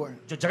sin of the world.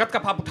 जो जगत का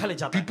पाप उठा ले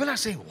जाता है। People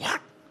are saying, what?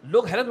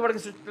 लोग हैरान पड़ के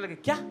सोचने लगे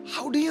क्या?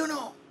 How do you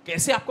know?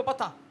 कैसे आपको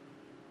पता?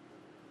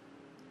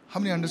 How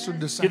many understood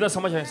this? किधर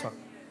समझ रहे हैं इस वक्त?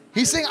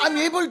 He's saying, I'm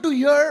able to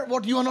hear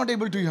what you are not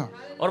able to hear.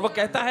 और वो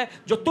कहता है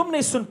जो तुम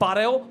नहीं सुन पा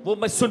रहे हो वो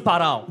मैं सुन पा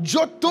रहा हूं।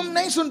 जो तुम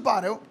नहीं सुन पा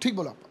रहे हो, ठीक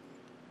बोला आप,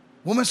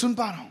 वो मैं सुन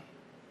पा रहा हूं।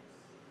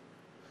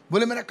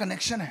 बोले मेरा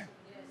कनेक्शन है।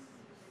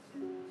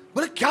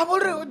 बोले क्या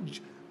बोल रहे हो?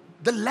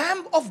 The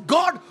Lamb of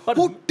God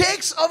who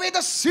takes away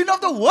the sin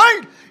of the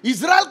world.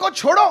 Israel को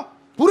छोड़ो,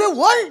 पूरे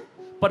वर्ल्ड।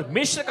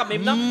 परमेश्वर का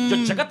मेमना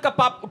जो जगत का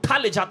पाप उठा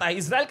ले जाता है,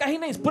 इज़राइल का ही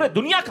नहीं पूरे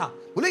दुनिया का।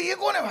 बोले ये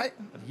कौन है भाई?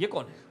 ये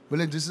कौन है?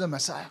 बोले this is the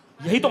Messiah.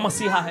 यही तो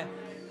मसीहा है।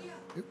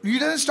 He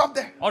doesn't stop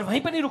there. और वहीं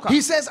पे नहीं रुका।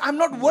 He says, I'm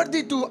not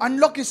worthy to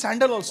unlock his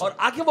sandal also. और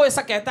आगे वो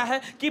ऐसा कहता है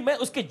कि मैं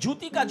उसके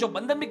जूती का जो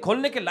बंधन भी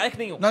खोलने के लायक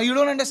नहीं हूं। Now you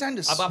don't understand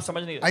this. अब आप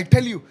समझ नहीं रहे। I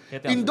tell you,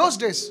 कहते हैं in those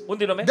days, उन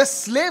दिनों में the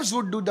slaves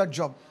would do that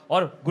job.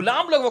 और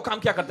गुलाम लोग वो काम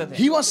क्या करते थे?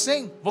 He was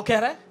saying, वो कह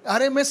रहा है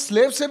अरे मैं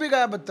slave से भी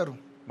गया बदतर हूँ।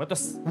 मैं तो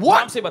What?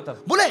 गुलाम से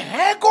बदतर। बोले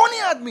है कौन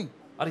ये आदमी?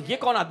 और ये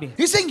कौन आदमी है?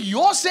 He's saying,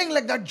 you're saying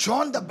like that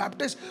John the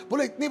Baptist.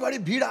 बोले इतनी बड़ी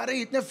भीड़ आ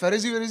रही, इतने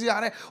फरीसी आ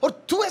रहे हैं,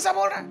 और तू ऐसा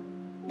बोल रहा है?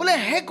 बोले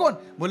है कौन?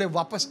 बोले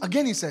वापस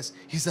again he says,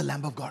 he's the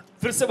Lamb of God.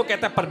 फिर से वो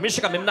कहता है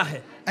परमेश्वर का मेमना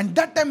है। And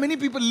that time many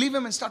people leave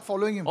him and start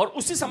following him. और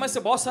उसी समय से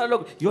बहुत सारे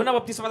लोग यूहन्ना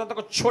बपतिस्मा दाता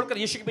को छोड़कर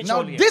यीशु के पीछे Now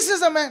हो लिए। this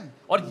is a man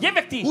और ये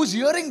व्यक्ति who's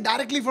hearing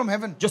directly from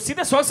heaven. जो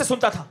सीधे स्वर्ग से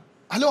सुनता था।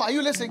 Hello, are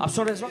you listening? आप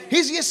सुन रहे हैं?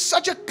 He has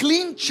such a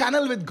clean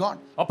channel with God.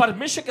 और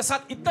परमेश्वर के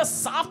साथ इतना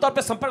साफ तौर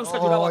पे संपर्क उसका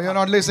जुड़ा Oh, हुआ you're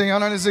था। not listening. You're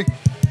not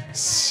listening.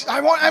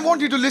 I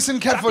want you to listen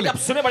carefully. आप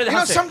सुने बड़े You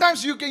know, ध्यान से।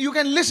 sometimes you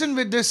can listen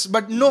with this,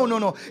 but no.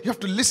 You have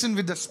to listen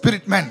with the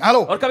spirit man.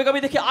 Hello. और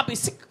कभी-कभी देखिए आप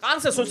इसी कान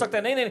से सुन सकते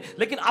हैं, नहीं,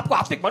 लेकिन आपको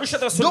आत्मिक मनुष्य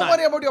तरह सुनना Don't है।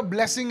 worry about your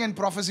blessing and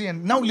prophecy.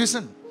 And now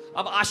listen.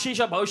 अब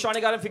आशीष और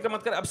भविष्यवाणी के बारे में फिक्र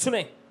मत कर, अब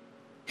सुने।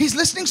 He's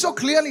listening so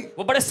clearly.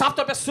 वो बड़े साफ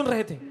तौर पे सुन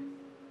रहे थे।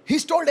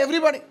 He's told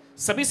everybody.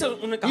 सभी से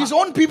उन्होंने कहा। His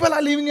own people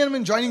are leaving him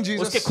and joining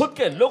उसके Jesus. खुद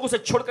के लोग उसे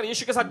छोड़कर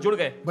यीशु के साथ जुड़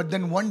गए। But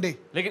then one day,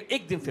 लेकिन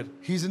एक दिन फिर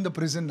he's in the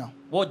prison now.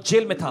 वो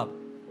जेल में था।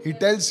 He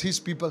tells his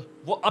people,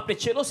 वो अपने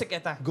चेलों से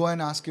कहता है, go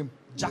and ask him,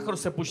 जाकर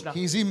उससे पूछना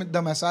is he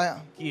the Messiah?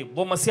 कि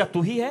वो मसीहा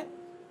तू ही है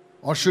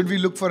Or should we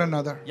look for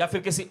another? या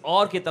फिर किसी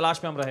और की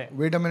तलाश में हम रहे।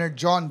 Wait a minute,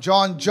 John.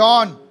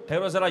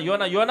 ठहरो जरा,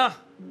 यूहन्ना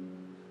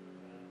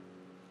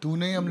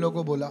तूने हम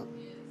लोगों को बोला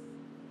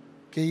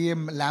कि ये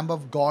Lamb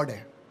of God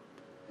है.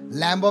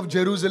 Lamb of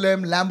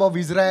Jerusalem, Lamb of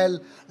Israel,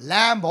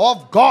 Lamb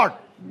of God.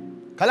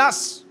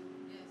 Khalas.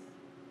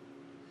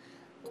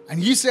 And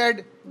he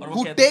said,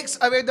 who takes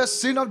away the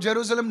sin of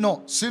Jerusalem?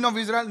 No. Sin of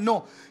Israel?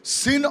 No.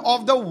 Sin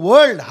of the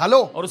world.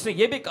 Hello. और उसने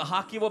ये भी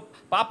कहा कि वो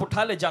पाप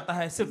उठा ले जाता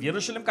है सिर्फ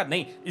यरूशलेम का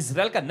नहीं,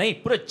 इजराइल का नहीं,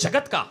 पूरे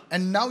जगत का.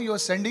 And now you are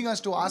sending us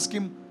to ask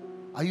him,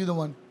 are you the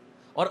one?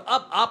 और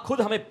अब आप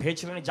खुद हमें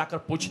भेज रहे हैं जाकर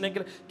पूछने के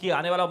लिए कि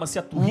आने वाला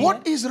मसीहा तू ही है.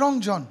 What is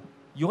wrong, John?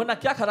 यूहन्ना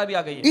क्या खराबी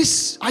आ गई है?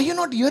 Are you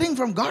not hearing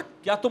from God?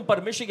 क्या तुम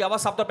परमेश्वर की आवाज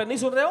साफ तौर पर नहीं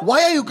सुन रहे हो?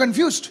 Why are you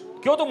confused?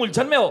 क्यों तुम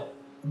उलझन में हो?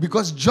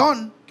 Because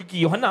John,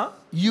 क्योंकि यूहन्ना,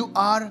 you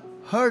are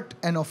hurt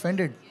and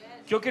offended.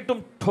 क्योंकि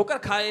तुम ठोकर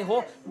खाए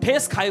हो,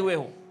 ठेस खाए हुए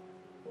हो.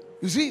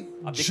 You see,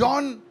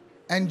 John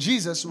and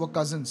Jesus were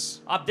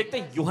cousins. आप देखते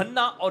हैं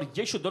यूहन्ना और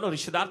यीशु दोनों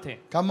रिश्तेदार थे.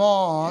 Come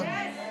on.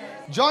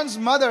 John's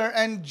mother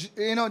and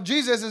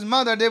Jesus'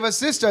 mother, they were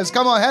sisters.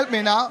 Come on, help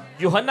me now.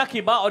 यूहन्ना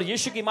की माँ और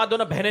यीशु की माँ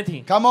दोनों बहनें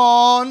थी. Come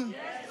on.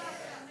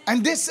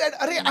 And they said,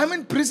 Arey, I'm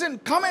in prison.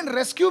 Come and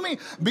rescue me.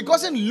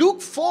 Because in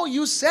Luke 4,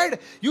 you said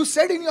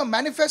in your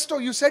manifesto,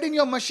 you said in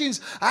your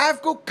machines, I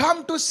have to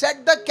come to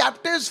set the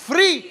captives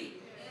free.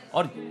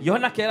 और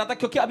यूहन्ना कह रहा था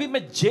क्योंकि अभी मैं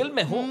jail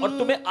में हूं और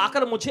तुम्हें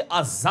आकर मुझे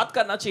आजाद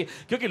करना चाहिए,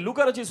 क्योंकि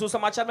लूका रचित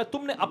सुसमाचार में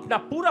तुमने अपना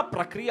पूरा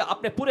प्रक्रिया,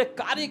 अपने पूरे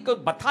कार्य को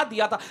बता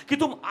दिया था कि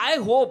तुम आए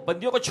हो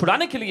बंदियों को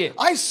छुड़ाने के लिए.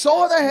 I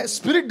saw the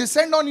Spirit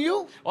descend on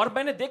you. और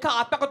मैंने देखा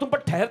आत्मा को तुम पर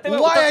ठहरते हुए.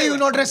 Why are you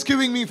not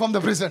rescuing me from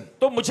the prison?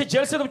 तो मुझे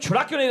जेल से तुम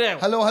छुड़ा क्यों नहीं रहे हो?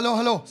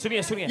 Hello.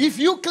 सुनिए सुनिए. If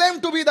you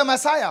claim to be the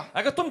Messiah,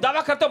 अगर तुम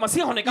दावा करते हो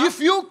मसीह होने का,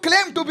 if you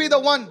claim to be the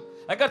one,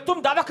 अगर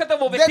तुम दावा करते हो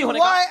वो व्यक्ति then होने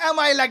का, why am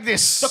I like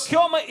this? तो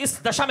क्यों मैं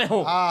इस दशा में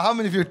हूं? How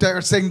many of you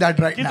are saying that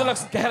right कितने now?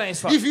 लोग कह रहे हैं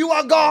इस वक्त? If you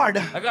are God,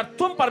 अगर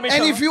तुम परमेश्वर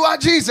and हो, if you are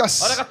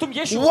Jesus, और अगर तुम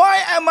यीशु हो, why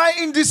am I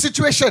in this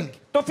situation?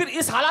 तो फिर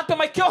इस हालात में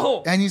मैं क्यों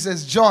हूं? And he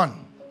says, John,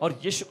 और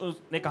यीशु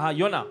ने कहा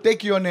योना,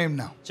 take your name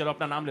now. चलो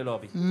अपना नाम ले लो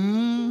अभी.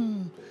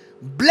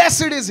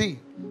 Blessed is he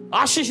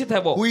आशीषित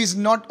है वो who is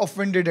not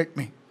offended at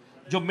me.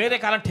 जो मेरे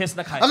कारण ठेस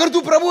न खाए. अगर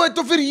तू प्रभु है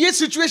तो फिर ये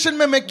सिचुएशन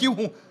में मैं क्यों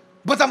हूं?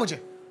 बता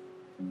मुझे.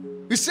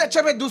 इससे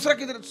अच्छा मैं दूसरा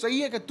की तरफ. सही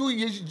है कि तू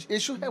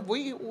यीशु है,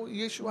 वही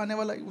यीशु आने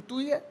वाला तू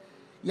ही है,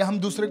 या हम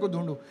दूसरे को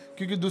ढूंढो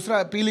क्योंकि दूसरा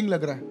अपीलिंग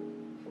लग रहा है.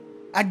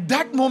 At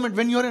that moment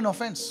when you are in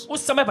offense,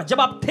 उस समय पर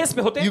जब आप ठेस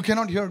में होते हैं, you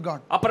cannot hear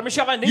God. आप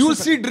परमेश्वर की आवाज नहीं You सुन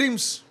will सकते. see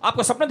dreams,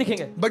 आपको सपने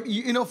दिखेंगे. but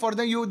for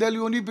them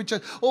they'll only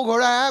picture. ओ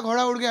घोड़ा आया,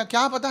 घोड़ा उड़ गया.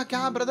 क्या पता,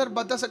 क्या ब्रदर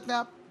बता सकते हैं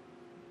आप?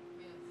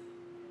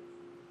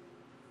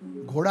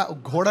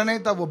 घोड़ा नहीं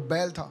था, वो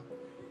बैल था.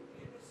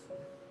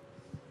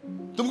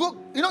 तुमको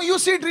you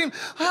see dream,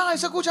 हाँ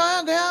ऐसा कुछ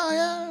आया गया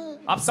आया.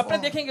 आप सपने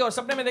देखेंगे और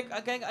सपने में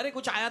कहेंगे अरे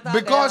कुछ आया था.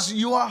 Because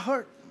you are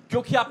hurt.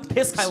 क्योंकि आप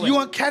ठेस खाए हुए You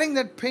हैं. are carrying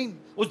that pain.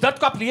 उस दर्द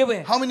को आप लिए हुए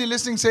हैं. How many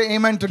listening say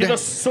amen कि today? जो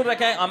सुन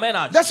रखे हैं आमेन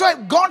आज. That's why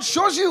God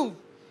shows you.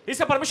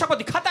 इसे परमेश्वर को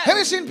दिखाता Have है.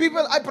 you seen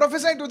people? I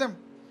prophesy to them.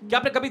 क्या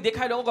आपने कभी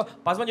देखा है लोगों को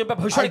पासवान जो पे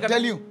भविष्यवाणी I करते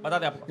tell हैं? you. बता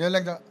दे आपको. You're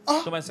like that.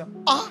 तुम ऐसे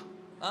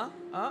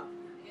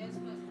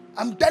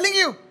I'm telling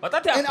you.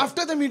 बताते हैं And आपको.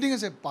 after the meeting, I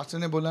say, pastor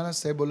ने बोला ना,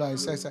 से बोला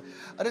ऐसा ऐसा.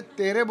 अरे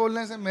तेरे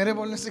बोलने से मेरे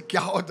बोलने से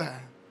क्या होता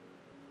है?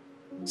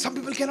 Some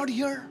people cannot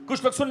hear.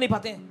 कुछ लोग सुन नहीं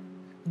पाते हैं.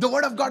 The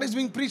word of God is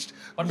being preached.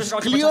 परमेश्वर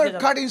का वचन Clear दिया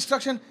cut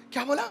instruction.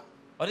 क्या बोला?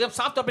 और जब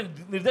साफ तौर पे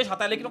निर्देश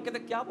आता है लेकिन लोग कहते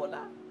हैं क्या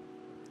बोला?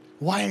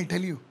 Why I'll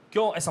tell you.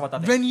 क्यों ऐसा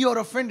बताते हैं? When you are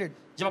offended,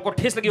 जब आपको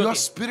ठेस लगी your होती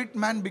है, spirit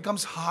man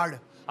becomes hard.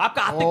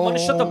 आपका आत्मिक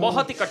मनुष्य तो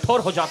बहुत ही कठोर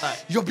हो जाता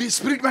है. Your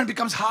spirit man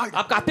becomes hard.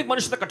 आपका आत्मिक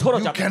मनुष्य तो कठोर हो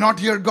You जाता है. cannot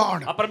hear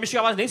God. आप परमेश्वर की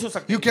आवाज नहीं सुन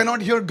सकते. You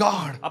cannot hear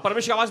God. आप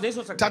परमेश्वर की आवाज नहीं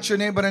सुन सकते. Touch your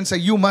neighbor and say,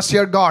 you must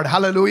hear God.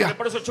 Hallelujah.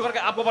 बड़े सोच करके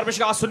आपको परमेश्वर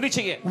की आवाज सुननी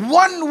चाहिए.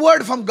 One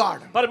word from God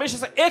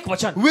परमेश्वर से एक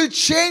वचन will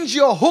change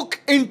your hook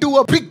into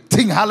a big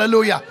thing.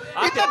 Hallelujah.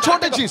 इतना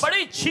छोटे चीज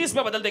बड़ी चीज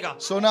में बदल देगा.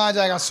 सोना आ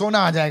जाएगा, सोना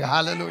आ जाएगा.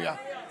 Hallelujah.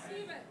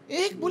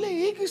 एक बोले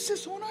एक इससे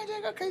सोना आ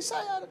जाएगा, कैसा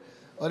यार?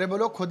 अरे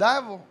बोलो खुदा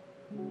है वो,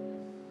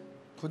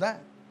 खुदा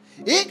है.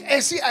 एक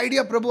ऐसी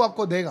आइडिया प्रभु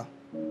आपको देगा,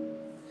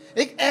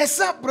 एक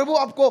ऐसा प्रभु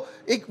आपको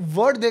एक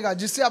वर्ड देगा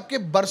जिससे आपके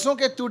बरसों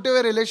के टूटे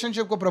हुए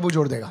रिलेशनशिप को प्रभु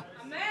जोड़ देगा.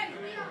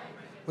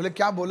 बोले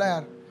क्या बोला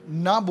यार,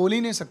 ना बोल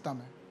ही नहीं सकता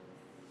मैं.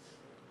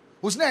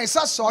 उसने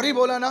ऐसा सॉरी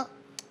बोला ना,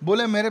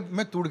 बोले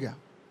मैं टूट गया.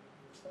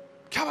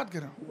 क्या बात कर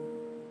रहा हूं?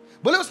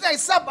 बोले उसने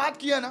ऐसा बात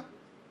किया ना,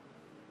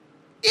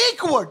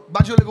 एक वर्ड,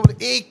 बाजू वाले को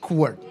बोले एक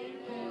वर्ड,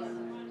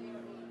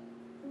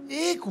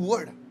 एक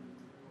वर्ड,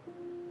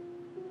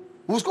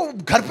 उसको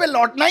घर पे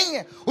लौटना ही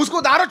है,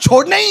 उसको दारू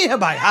छोड़ना ही है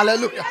भाई.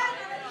 हालेलुया.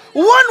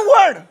 वन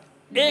वर्ड,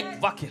 एक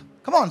वाक्य.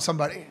 Come on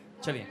somebody.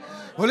 चलिए.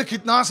 बोले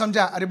कितना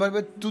समझा? अरे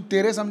भाई तू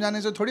तेरे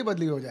समझाने से थोड़ी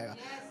बदली हो जाएगा,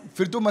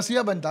 फिर तू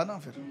मसीहा बनता ना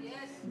फिर.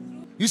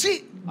 You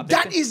see,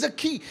 that is the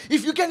key.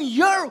 If you can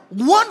hear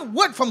one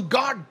word from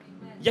God,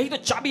 यही तो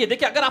चाबी है.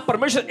 देखिए अगर आप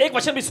परमेश्वर एक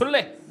वचन भी सुन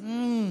ले,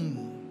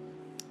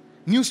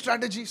 new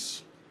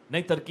strategies,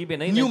 नई तरकीबें,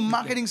 new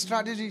marketing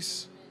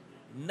strategies,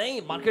 नई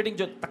मार्केटिंग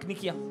जो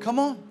तकनीकियां. come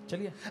on.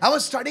 चलिए. I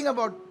was studying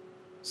about,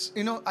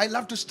 I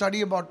love to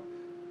study about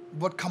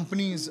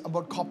companies,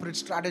 about corporate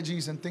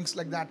strategies and things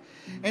like that.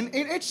 And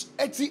it's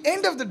at the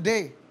end of the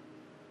day,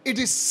 it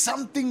is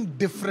something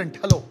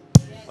different. Hello.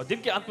 और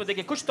दिन के अंत में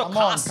देखिए कुछ तो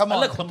खास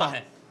अलग होता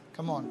है.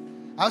 Come on.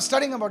 I was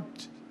studying about,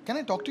 can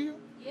I talk to you?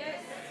 Yes.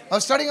 I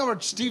was studying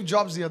about Steve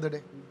Jobs the other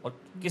day. और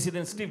किसी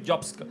दिन स्टीव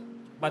जॉब्स के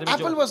बारे में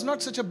Apple was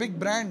not such a big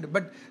brand,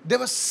 but there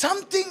was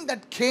something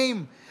that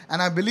came,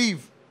 and I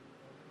believe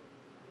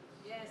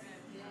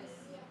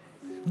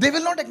they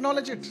will not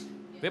acknowledge it.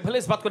 वे भले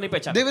इस बात को नहीं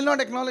पहचाने, They will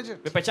not acknowledge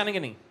it. वे पहचानेंगे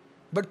नहीं,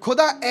 But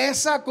खुदा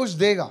ऐसा कुछ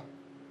देगा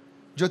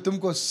जो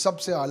तुमको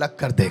सबसे अलग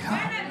कर देगा.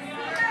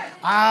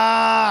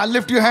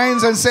 Lift your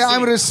hands and say,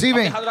 I'm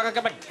receiving. हाथ लगा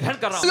के मैं ग्रहण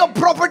कर रहा हूँ. Your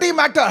property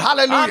matter.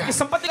 Hallelujah. आपकी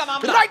संपत्ति का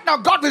मामला. Right now,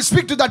 God will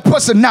speak to that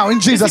person now in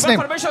Jesus' name.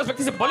 परमेश्वर उस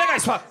व्यक्ति से बोलेगा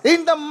इस वक्त.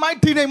 In the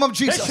mighty name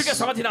of यीशु के Jesus.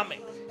 समर्थी नाम में.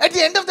 At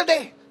the end of the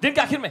day, दिन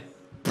के आखिर में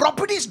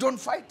properties don't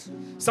fight.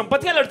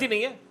 संपत्तियां लड़ती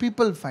नहीं है,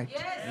 People fight.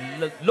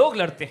 लोग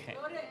लड़ते हैं.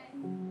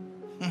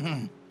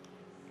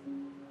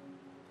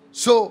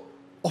 So,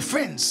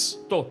 offense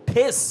तो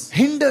ठेस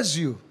hinders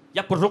you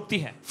या आपको रोकती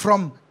है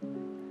from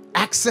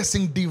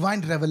accessing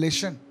divine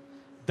revelation.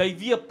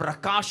 दैवीय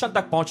प्रकाशन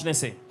तक पहुंचने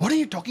से. What are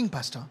you talking,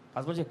 Pastor?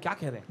 आज मुझे क्या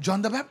कह रहे हैं?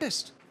 John the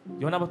Baptist.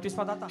 यूहन्ना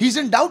बपतिस्मा दाता. He's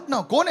in doubt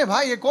now. कौन है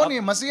भाई? ये कौन है?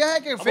 मसीहा है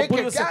कि फेक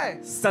है? क्या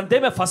है?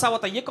 संदेह में फंसा हुआ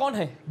था. ये कौन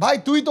है? भाई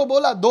तू ही तो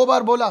बोला, दो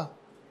बार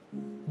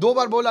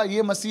बोला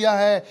ये मसीहा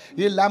है,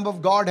 ये लैम्ब ऑफ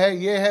गॉड है,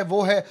 ये है,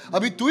 वो है.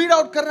 अभी तू ही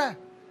डाउट कर रहा है.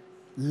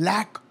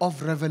 Lack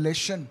of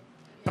revelation.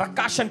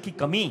 प्रकाशन की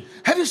कमी.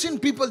 Have you seen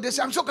people? They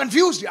say, I'm so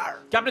confused, यार.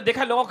 क्या आपने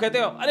देखा है लोगों को कहते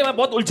हो अरे मैं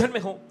बहुत उलझन में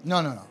हूं?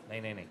 No.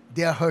 नहीं.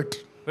 They are hurt.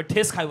 वे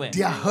ठेस खाए हुए हैं.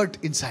 They are hurt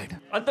inside.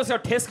 अंदर से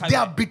ठेस खाए They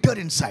हुए are हैं. bitter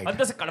inside.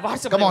 अंदर से कड़वाहट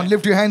से Come भरे on, हुए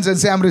lift your hands and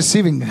say, I'm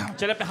receiving now. हैं.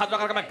 चलिए अपने हाथ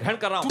लगा कर मैं ग्रहण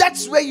कर रहा हूं.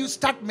 That's where you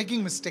start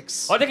making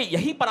mistakes. और देखिए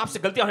यहीं पर आपसे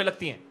गलतियां होने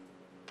लगती हैं.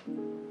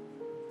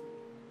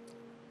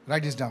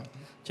 Write this down.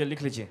 चलिए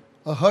लिख लीजिए.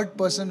 A hurt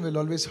person will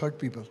always hurt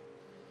people.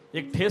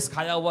 एक ठेस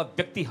खाया हुआ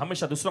व्यक्ति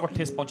हमेशा दूसरों को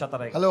ठेस पहुंचाता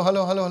रहेगा.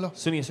 Hello.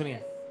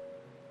 सुनिए.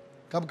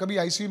 कभी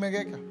आईसीयू में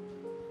गए क्या?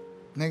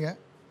 नहीं गए?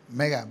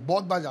 मैं गया,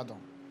 बहुत बार जाता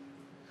हूँ.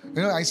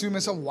 You know, आईसीयू में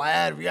सब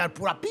वायर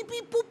पूरा पी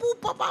पू पू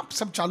पाप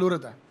सब चालू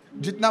रहता है.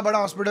 जितना बड़ा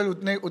हॉस्पिटल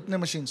उतने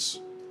मशीन्स.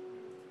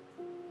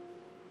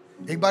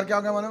 एक बार क्या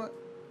हो गया मालूम है?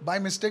 बाय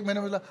मिस्टेक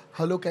मैंने बोला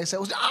हेलो कैसे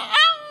है?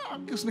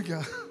 उसने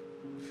क्या?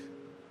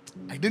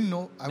 I didn't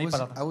know.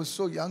 I was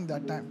so young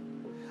that time.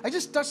 I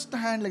just touched the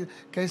hand like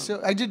कैसे हो?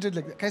 I did it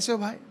like that. कैसे हो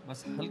भाई?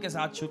 बस हल्के से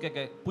हाथ छू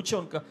के पूछे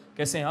उनका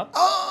कैसे हैं आप?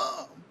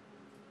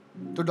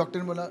 तो डॉक्टर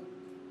ने बोला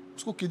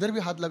उसको किधर भी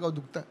हाथ लगाओ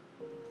दुखता है.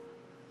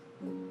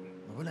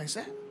 मैं बोला ऐसा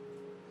है?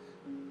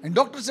 And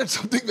doctor said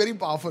something very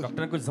powerful.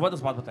 Doctor ने कुछ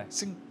जबरदस्त बात बताई.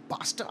 Saying,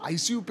 Pastor,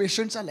 ICU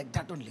patients are like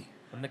that only.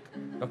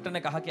 Doctor ने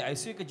कहा कि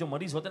आईसीयू के जो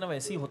मरीज होते हैं ना वो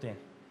ऐसे ही होते हैं.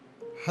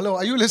 Hello,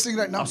 are you listening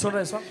right now? आप सुन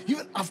रहे हैं इस वक्त?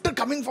 Even after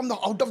coming from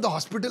out of the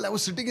hospital, I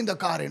was sitting in the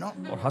car, you know.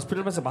 और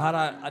हॉस्पिटल में से बाहर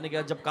आने के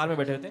बाद जब कार में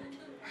बैठे थे,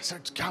 I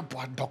said, क्या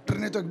बात? डॉक्टर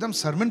ने तो एकदम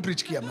सरमन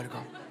प्रीच किया मेरे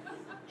को.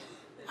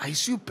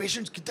 ICU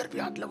patients किधर भी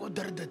हाथ लगाओ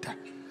दर्द देता है.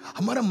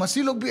 हमारा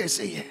मसीह लोग भी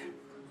ऐसे ही है.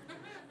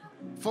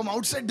 From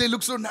outside they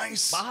look so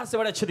nice. बाहर से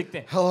बड़े अच्छे दिखते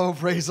हैं. Hello,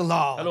 praise the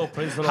Lord. Hello,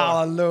 praise the Lord.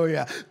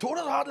 Hallelujah.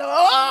 थोड़ा सा हाथ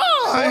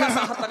थोड़ा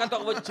सा लगा. हाथ लगा तो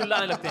वो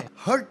चिल्लाने लगते हैं.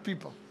 Hurt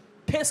people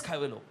ठेस खाए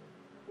हुए लोग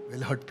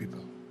will hurt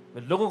people.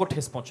 वे लोगों को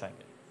ठेस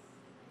पहुंचाएंगे.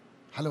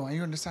 Hello, are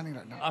you understanding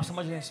right now? आप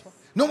समझ रहे हैं इस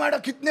वक्त? No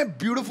matter कितने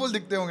beautiful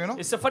दिखते होंगे, no?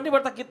 इससे फर्क नहीं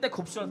पड़ता कितने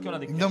खूबसूरत क्यों ना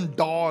दिखते. एकदम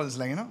dolls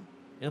like, you know?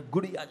 ये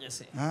गुड़िया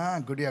जैसे.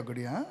 हाँ,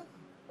 गुड़िया हाँ.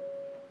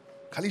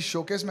 खाली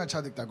शोकेस में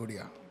अच्छा दिखता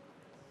गुड़िया.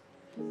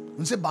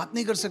 उनसे बात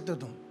नहीं कर सकते हो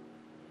तुम.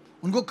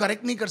 उनको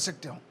करेक्ट नहीं कर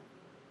सकते हो.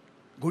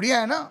 गुड़िया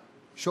है ना,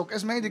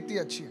 शोकेस में ही दिखती है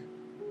अच्छी है.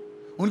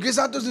 उनके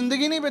साथ तो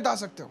जिंदगी नहीं बिता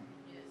सकते हो.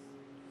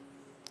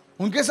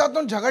 उनके साथ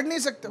तुम झगड़ नहीं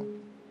सकते हो.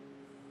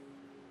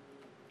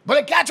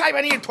 बोले क्या चाय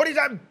बनी थोड़ी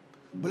सा,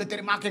 बोले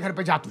तेरी माँ के घर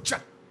पे जा तू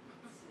चल.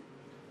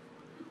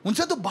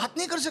 उनसे तो बात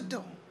नहीं कर सकते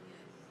हो.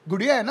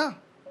 गुड़िया है ना.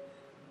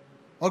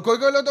 और कोई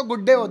लोग तो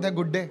गुड्डे होते हैं.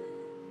 गुड्डे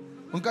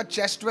उनका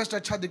चेस्ट वेस्ट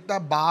अच्छा दिखता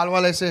है, बाल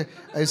वाले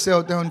ऐसे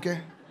होते हैं उनके.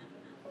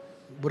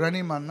 बुरा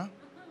नहीं मानना.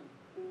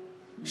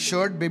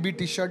 शर्ट बेबी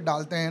टी शर्ट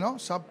डालते हैं ना,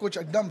 सब कुछ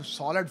एकदम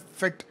सॉलिड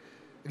फिट,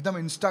 एकदम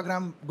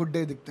इंस्टाग्राम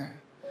गुड्डे दिखते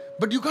हैं.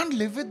 But you can't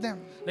live with them.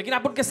 लेकिन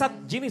आप उनके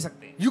साथ जी नहीं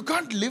सकते. You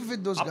can't live with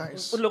those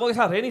guys उन लोगों के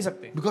साथ रह नहीं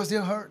सकते. Because they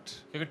are hurt.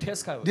 क्योंकि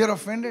ठेस खाए हुए. They are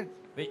offended.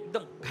 वे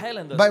एकदम घायल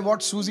अंदर. By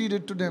what Susie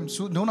did to them.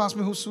 Don't ask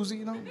me who's Susie,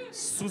 you know.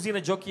 सूजी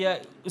ने जो किया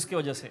उसकी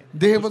वजह से.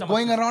 They were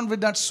going around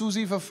with that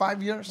Susie for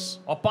 5 years.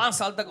 और 5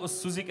 साल तक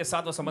उस सूजी के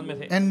साथ वो संबंध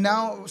में थे. And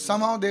now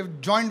somehow they've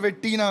joined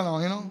with Tina now,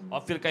 you know.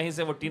 और फिर कहीं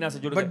से वो टीना से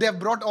जुड़ गए. But they have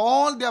brought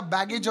all their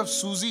baggage of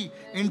Susie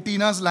in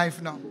Tina's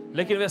life now.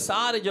 लेकिन वे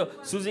सारे जो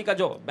सूजी का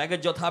जो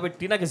बैगेज जो था अभी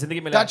टीना की जिंदगी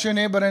में लाया. Touch your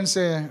neighbor and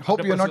say,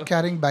 hope you're not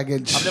carrying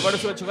baggage. अपने बड़ों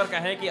से छुकर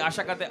कहें कि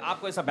आशा करते हैं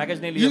आपको ऐसा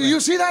बैगेज नहीं लिया. You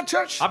see that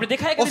church? आपने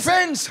देखा है कि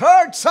Offense,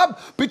 hurt, सब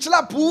पिछला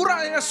पूरा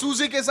है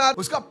सूजी के साथ.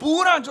 उसका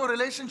पूरा जो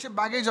रिलेशनशिप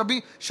बैगेज,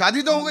 अभी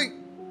शादी तो हो गई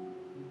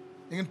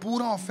लेकिन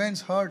पूरा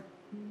ऑफेंस हर्ट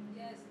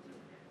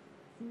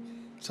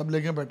सब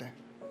लेके बैठे.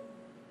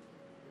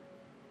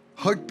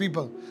 Hurt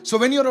people. So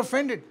when you're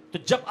offended, तो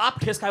जब आप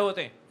ठेस खाए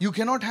होते हैं, you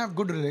cannot have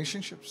good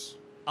relationships.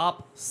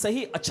 आप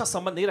सही अच्छा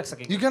संबंध नहीं रख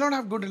सकेंगे. You cannot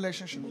have good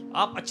relationships.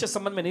 आप अच्छे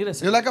संबंध में नहीं रह You're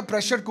सकते. like a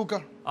pressure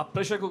cooker. आप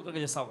प्रेशर कुकर के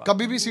जैसा होगा.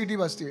 कभी भी सीटी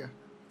बजती है.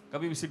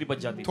 कभी भी सीटी बच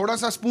जाती है. थोड़ा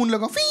सा स्पून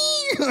लगाओ,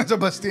 ऐसा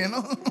बजती है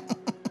ना.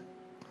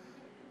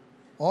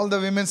 All the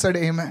women said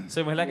amen.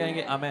 सब महिला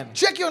कहेंगे आमेन।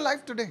 Check your life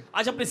today.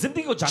 आज अपनी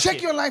जिंदगी को Check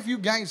जांचिए। your life, you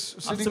guys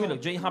आप sitting सभी on. लोग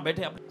जो यहाँ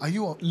बैठे हैं, Are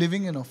you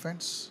living in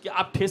offense? क्या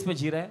आप ठेस में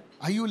जी रहे हैं?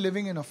 Are you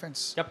living in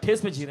offense? क्या आप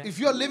ठेस में जी रहे हैं? If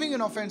you are living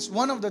in offense,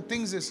 one of the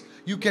things is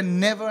you can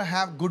never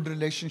have good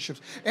relationships.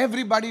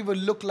 Everybody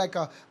will look like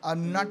a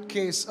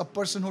nutcase, a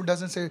person who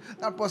doesn't say,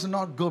 that person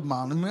not good,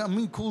 man. I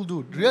mean, cool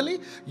dude. Really?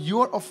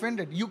 You are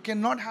offended. You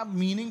cannot have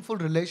meaningful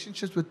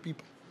relationships with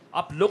people.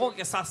 आप लोगों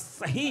के साथ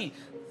सही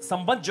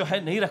संबंध जो है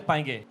नहीं रख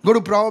पाएंगे। Go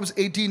to Proverbs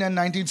 18 and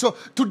 19. So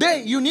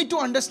today you need to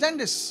understand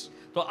this.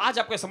 तो आज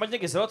आपको समझने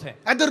की जरूरत है।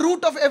 At the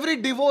root of every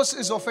divorce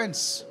is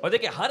offense. और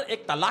देखिए हर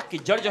एक तलाक की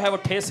जड़ जो है वो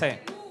ठेस है।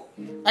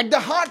 At the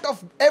heart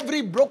of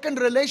every broken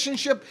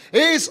relationship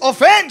is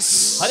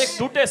offense. हर एक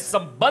टूटे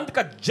संबंध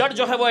का जड़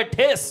जो है वो है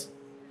ठेस।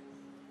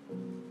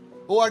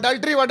 वो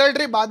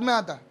adultery बाद में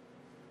आता है.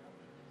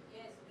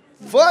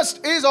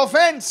 First is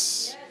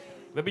offense.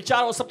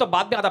 व्यभिचार वो सब तो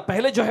बाद में आता,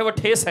 पहले जो है वो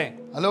ठेस है।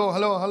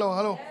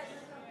 Hello.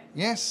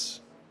 Yes.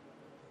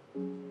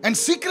 And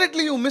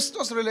secretly you miss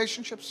those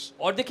relationships.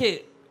 और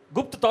देखिए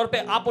गुप्त तौर पे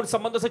आप उन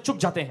संबंधों से चूक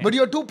जाते हैं। But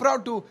you are too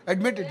proud to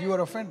admit it. You are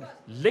offended.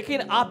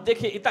 लेकिन आप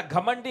देखिए इतना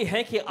घमंडी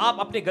हैं कि आप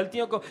अपनी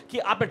गलतियों को कि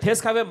आपने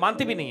ठेस खाए हुए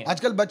मानते भी नहीं है।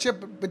 आजकल बच्चे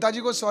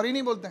पिताजी को सॉरी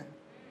नहीं बोलते हैं।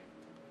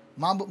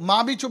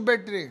 माँ भी चुप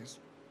बैठ रही है।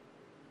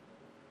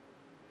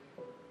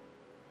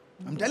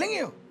 I'm telling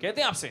you.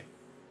 कहते हैं आपसे।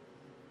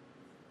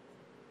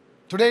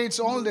 Today it's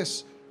all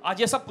this.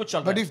 आज ये सब कुछ चल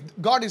रहा But है। if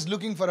God is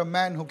looking for a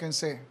man who can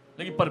say,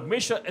 लेकिन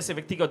परमेश्वर ऐसे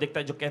व्यक्ति को देखता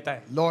है जो कहता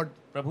है, Lord,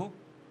 प्रभु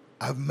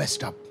I've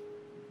messed up.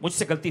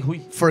 मुझसे गलती हुई,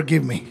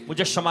 Forgive me.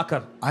 मुझे क्षमा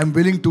कर। I'm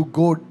willing to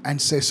go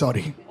and say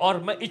sorry.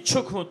 और मैं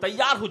इच्छुक हूँ,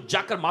 तैयार हूँ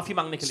जाकर माफी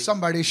मांगने के लिए।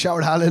 Somebody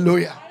shout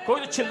hallelujah. कोई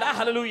तो चिल्लाए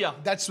hallelujah.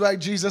 That's why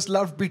Jesus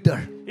loved Peter.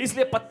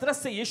 इसलिए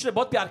पतरस से यीशु ने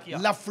बहुत प्यार किया।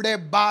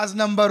 लफड़ेबाज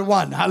number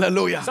 1.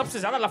 Hallelujah. सबसे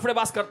ज्यादा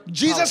लफड़ेबाज कर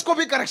Jesus को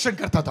भी करेक्शन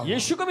करता था.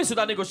 यीशु को भी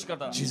सुधारने की कोशिश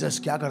करता। Jesus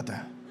क्या करता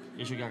है?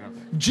 यीशु क्या करता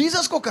है?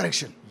 Jesus को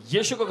करेक्शन.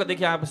 यीशु को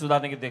देखिए यहाँ पे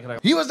सुधारने की देख रहे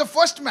हो। He was the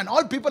first man.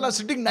 All people are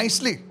sitting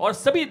nicely. और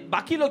सभी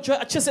बाकी लोग जो है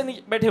अच्छे से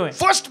नहीं बैठे हुए हैं।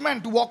 First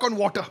man to walk on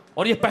water.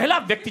 और ये पहला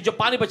व्यक्ति जो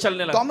पानी पर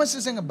चलने लगा। Thomas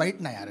is saying,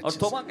 बैठना यार. और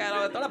थोमा कह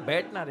रहा है थोड़ा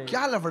बैठना रे।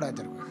 क्या लफड़ा है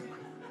तेरे को?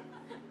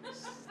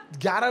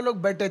 11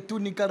 लोग बैठे, तू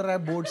निकल रहा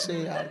है बोर्ड से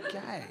यार.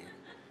 क्या है?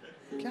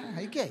 क्या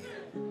है?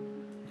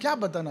 क्या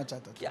बताना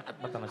चाहता था? क्या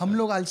बताना? हम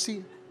लोग आलसी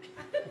है.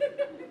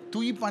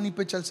 तू ही पानी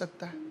पे चल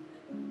सकता है.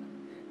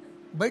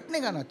 बैठने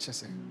का ना अच्छे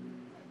से.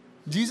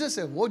 जीसस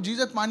है वो.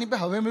 जीसस पानी पे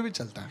हवा में भी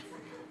चलता है.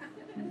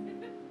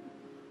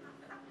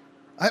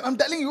 I'm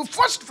telling you,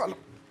 first fellow.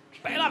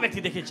 पहला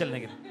व्यक्ति देखिए चलने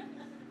के लिए।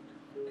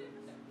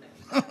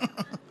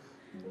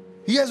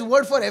 He has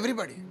word for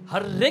everybody.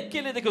 हर एक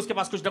के लिए देखिए उसके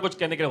पास कुछ ना कुछ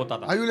कहने के लिए होता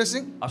था। Are you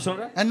listening? आप सुन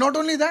रहे हैं? And not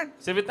only that,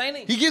 सिर्फ इतना ही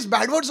नहीं, he gives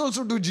bad words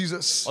also to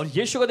Jesus. और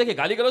यीशु को देखिए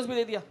गाली गलौज भी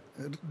दे दिया।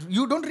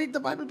 You don't read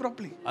the Bible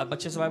properly. आप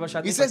बच्चे से बाइबल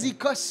शायद He says he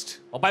cursed.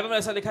 और बाइबल में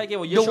ऐसा लिखा है कि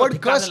वो The यीशु को word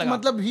धिक्कारने cursed लगा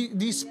मतलब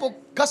he spoke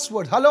cuss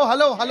word. Hello.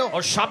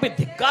 और शापित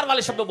धिक्कार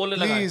वाले शब्द बोलने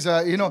लगा। Please,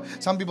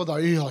 some people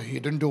thought, oh, he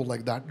didn't do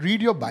like that.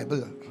 Read your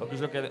Bible. और कुछ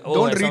लोग कहते हैं,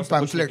 Don't ऐसा read उसने कुछ नहीं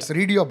pamphlets. किया।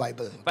 Read your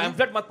Bible.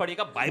 पैम्फलेट मत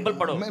पढ़िएगा, बाइबल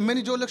पढ़ो।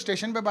 मैंने जो लोग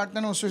स्टेशन पे बैठते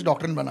हैं ना उससे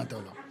डॉक्टर बनाते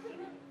हैं वो लोग.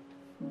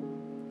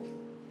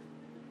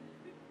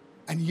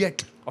 And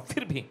yet, और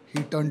फिर भी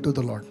he turned to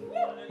the Lord.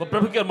 वो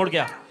प्रभु की ओर मुड़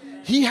गया।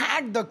 He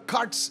had the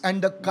guts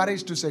and the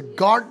courage to say,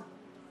 God,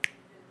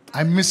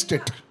 I missed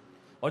it.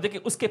 और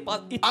देखिए उसके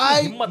पास इतनी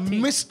I हिम्मत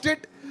थी। missed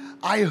it.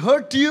 I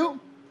hurt you.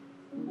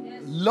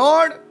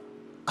 Lord,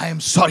 I am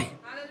sorry.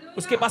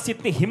 उसके पास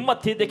इतनी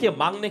हिम्मत थी देखिए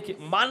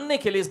मानने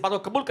के लिए, इस बात को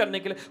कबूल करने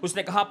के लिए।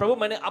 उसने कहा प्रभु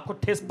मैंने आपको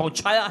ठेस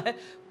पहुंचाया है,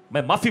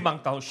 मैं माफी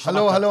मांगता हूँ।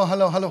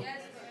 Hello.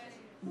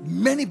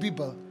 Many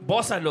people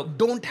बहुत सारे लोग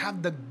don't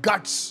have the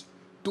guts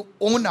to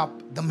own up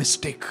the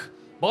mistake.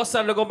 बहुत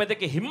सारे लोगों में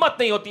देखिए हिम्मत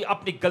नहीं होती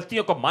अपनी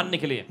गलतियों को मानने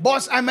के लिए।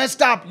 Boss, I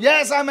messed up.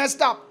 Yes, I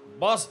messed up.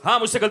 Boss हाँ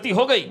मुझसे गलती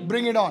हो गई।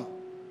 Bring it on.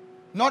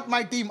 Not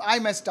my team. I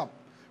messed up.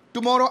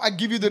 Tomorrow I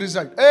give you the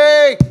result.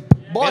 Hey,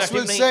 boss मेरा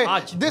will टीम say, नहीं,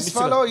 आज this मुझसे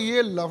fellow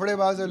ये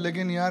लफड़ेबाज है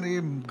लेकिन यार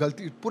ये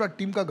गलती पूरा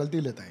टीम का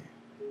गलती लेता है.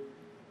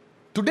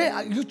 Today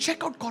you check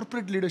out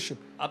corporate leadership.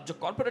 अब जो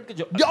कॉर्पोरेट के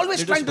जो They're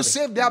always trying to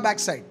leadership save their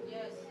backside.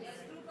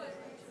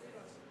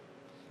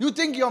 You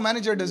think your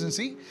manager doesn't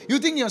see? You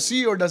think your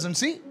CEO doesn't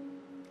see?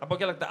 आपको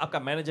क्या लगता है आपका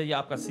मैनेजर या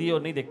आपका सीईओ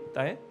नहीं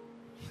देखता है?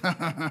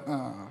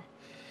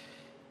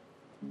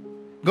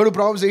 Go to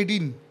Proverbs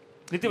 18.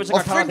 नीति वचन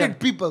 18 Offended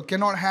people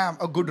cannot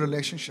have a good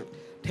relationship.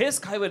 ठेस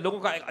खाए हुए लोगों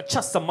का एक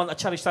अच्छा संबंध,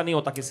 अच्छा रिश्ता नहीं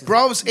होता किसी से।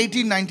 Proverbs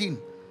 18:19.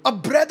 A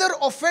brother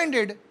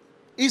offended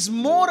is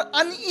more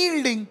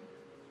unyielding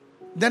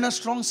than a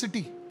strong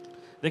city.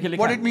 देखिए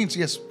लिखा What है, it means?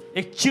 Yes.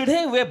 एक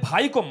चिढ़े हुए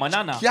भाई को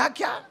मनाना,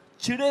 क्या?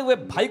 चिढ़े हुए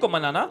भाई को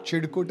मनाना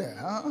चिड़कुट है.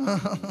 हाँ?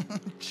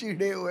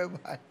 चिड़े हुए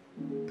भाई.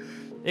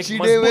 एक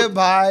चिड़े हुए मजबूत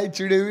भाई,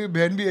 चिड़े हुई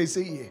बहन भी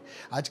ऐसे ही है.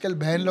 आजकल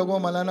बहन लोगों को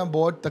मनाना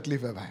बहुत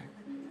तकलीफ है भाई.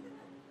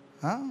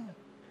 हाँ?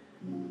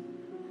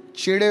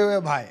 चिड़े हुए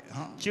भाई.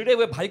 हाँ? चिढ़े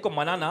हुए भाई को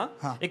मनाना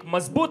हाँ. एक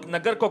मजबूत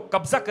नगर को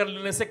कब्जा कर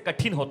लेने से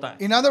कठिन होता है।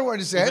 In other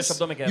words, it दूसरे says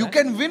शब्दों में कह you रहा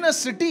है, can win a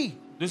city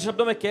दूसरे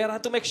शब्दों में कह रहा है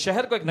तुम एक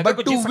शहर को, एक नगर But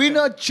को to जीत win सकते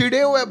हो, a chide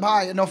hue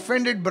bhai, an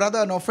offended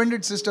brother, an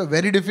offended sister,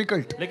 very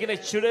difficult. लेकिन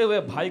एक चिड़े हुए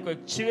भाई को,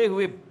 एक चिड़े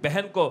हुए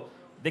बहन को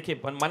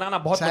देखिए मनाना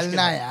बहुत मुश्किल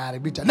चलना है। यार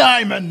अभी चल,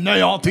 नहीं मैं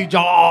नहीं आती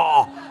जा।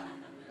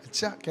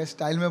 अच्छा क्या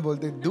स्टाइल में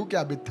बोलते, दू क्या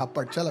अभी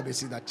थप्पड़, चल अभी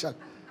सीधा चल।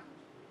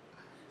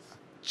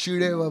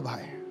 चिड़े हुए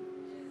भाई,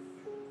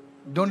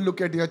 don't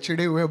look at your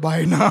चिड़े हुए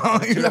भाई now.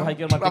 चिड़े भाई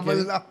की मत Trouble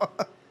देखिए।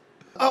 now.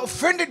 An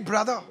offended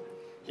brother,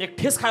 एक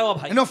ठेस खाया हुआ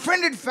भाई, an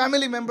offended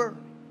family member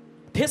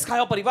ठेस खाया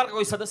हुआ परिवार का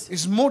कोई सदस्य,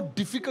 is more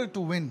difficult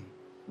to win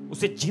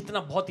उसे जीतना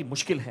बहुत ही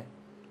मुश्किल है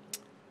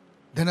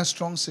than a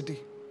strong city.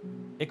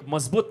 एक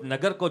मजबूत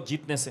नगर को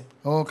जीतने से।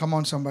 Oh, come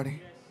on somebody.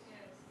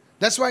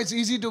 That's why it's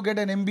easy to get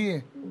an MBA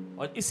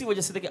और इसी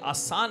वजह से देखिए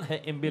आसान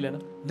है एमबीए लेना,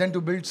 than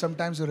to build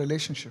sometimes a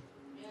relationship.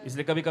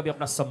 इसलिए कभी कभी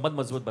अपना संबंध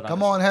मजबूत बनाना।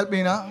 Come on, help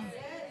me now.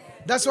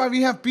 That's why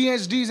we have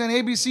PhDs and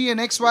ABC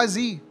and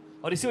XYZ.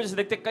 और इसी वजह से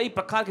देखते हैं कई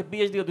प्रकार के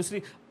पीएचडी और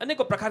दूसरी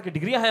अनेकों प्रकार की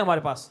डिग्रियां हैं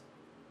हमारे पास,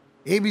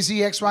 ABC,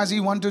 XYZ,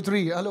 1, 2,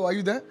 3. Hello, are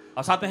you there?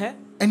 और साथ में है,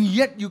 And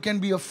yet you can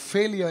be a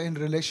failure in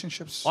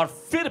relationships. और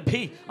फिर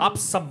भी आप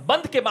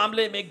संबंध के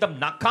मामले में एकदम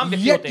नाकाम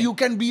व्यक्ति Yet होते हैं, you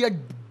can be a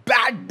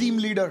bad team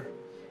leader.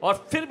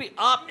 और फिर भी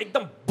आप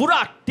एकदम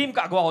बुरा टीम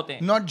का अगुवा होते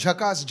हैं। Not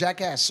jackass,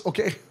 jackass,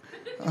 okay?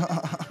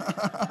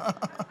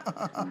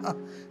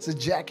 It's a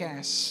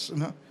jackass. You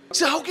know?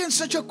 So how can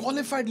such a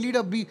qualified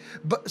leader be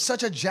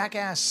such a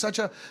jackass,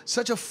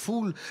 such a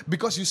fool?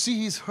 Because you see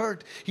he's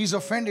hurt, he's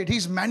offended,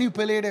 he's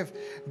manipulative.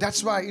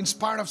 That's why in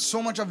spite of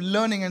so much of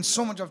learning and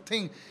so much of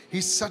thing,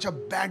 he's such a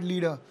bad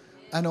leader.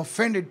 An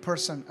offended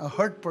person, a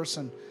hurt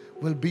person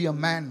will be a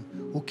man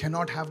who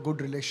cannot have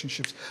good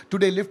relationships.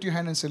 Today lift your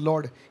hand and say,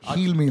 Lord,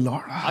 heal me,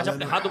 Lord. आज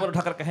अपने हाथ ऊपर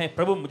उठाकर कहें,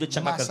 प्रभु मुझे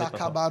चंगा कर दे प्रभु।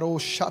 Masakabaro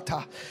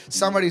shata.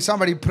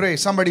 Somebody pray,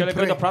 somebody चलिए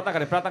pray. तो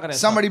प्रार्थना करें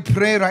Somebody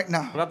pray right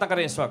now. प्रार्थना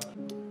करें इस वक्त।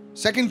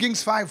 2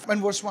 Kings 5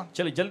 and verse 1.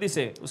 चलिए जल्दी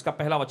से उसका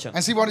पहला वचन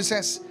And see what it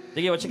says.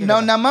 देखिए वचन क्या Now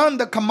कहता है। Naaman,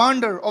 the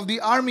commander of the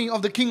army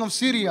of the king of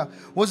Syria,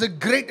 was a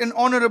great and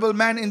honorable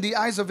man in the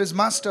eyes of his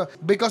master,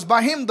 because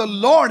by him the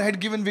Lord had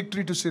given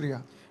victory to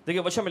Syria.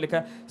 देखिए वचन में लिखा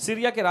है,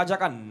 Syria के राजा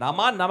का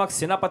Naaman नामक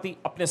सेनापति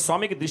अपने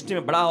स्वामी की दृष्टि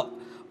में बड़ा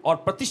और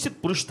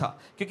प्रतिष्ठित पुरुष था,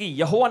 क्योंकि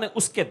यहोवा ने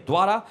उसके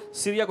द्वारा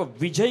सीरिया को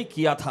विजयी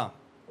किया था।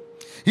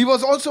 He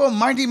was also a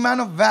mighty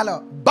man of valor,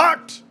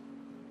 but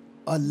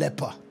a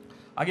leper.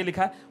 आगे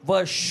लिखा है,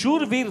 वह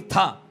शूरवीर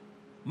था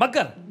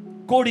मगर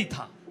कोढ़ी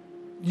था।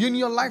 In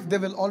your life there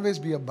will always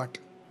be a but.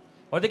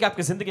 और देखिए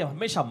आपकी जिंदगी में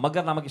हमेशा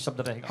मगर नामक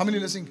शब्द रहेगा। How many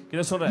listening?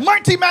 कितने सुन रहे हैं?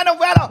 Mighty man of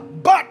valor,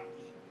 but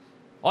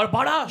और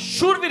बड़ा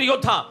शूरवीर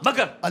योद्धा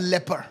मगर a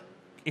leper.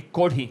 एक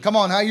कोढ़ी। Come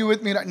on, are you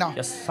with me right now?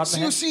 Yes, साथ So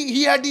में you है। see,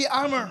 he had the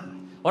armor.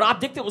 और आप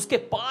देखते हैं उसके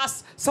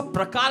पास सब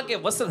प्रकार के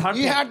वस्त्र धारण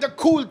He थे, had the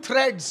cool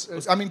threads.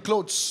 I mean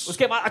clothes.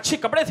 उसके बाद अच्छे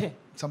कपड़े थे।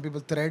 Some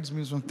people threads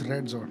means from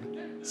threads on.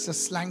 It's a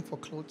slang for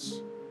clothes.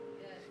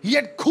 He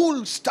had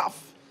cool stuff,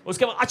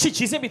 उसके बाद अच्छी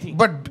चीजें भी थी,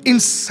 but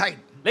inside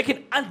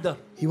लेकिन अंदर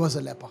he was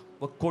a leper.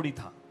 वो कोढ़ी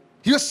था।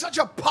 He was such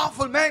a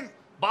powerful man,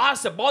 बाहर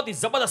से बहुत ही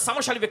जबरदस्त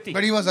सामर्थ्यशाली व्यक्ति,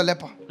 but he was a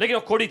leper. लेकिन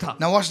वो कोढ़ी था।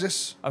 Now watch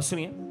this. अब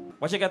सुनिए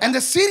वचन कहता And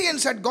है, the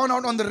Syrians had gone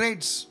out on the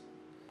raids,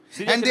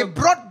 Syria and के they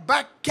लोग- brought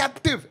back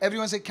captive.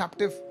 Everyone say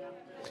captive.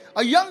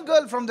 A young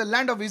girl from the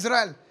land of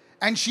Israel,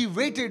 and she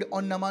waited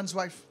on Naaman's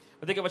wife.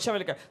 देखिए वचन में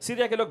लिखा है,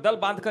 Syria के लोग दल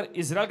बांधकर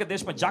इजराइल के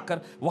देश में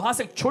जाकर वहां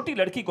से एक छोटी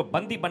लड़की को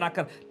बंदी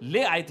बनाकर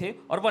ले आए थे,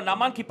 और वह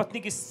नामान की पत्नी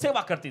की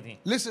सेवा करती थी।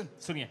 Listen,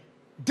 सुनिए,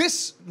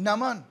 this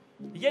Naaman,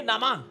 ये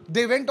Naaman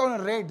they went on a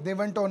raid, they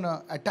went on an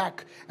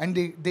attack, and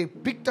they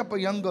picked up a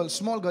young girl,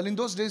 small girl. In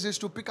those days, they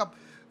used to pick up,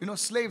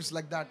 slaves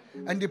like that.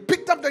 And they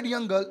picked up that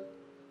young girl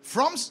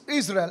from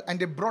Israel and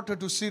they brought her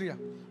to Syria.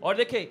 और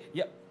देखिए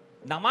ये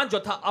Naaman जो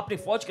था अपनी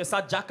फौज के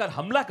साथ जाकर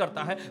हमला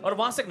करता है, और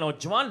वहां से एक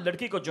नौजवान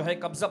लड़की को जो है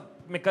कब्जा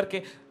में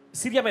करके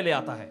सीरिया में ले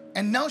आता है।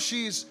 And now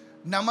she is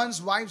Naaman's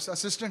wife's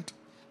assistant.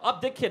 अब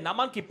देखिए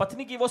नामान की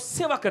पत्नी की वो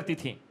सेवा करती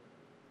थी।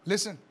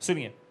 Listen,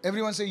 सुनिए,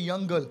 everyone say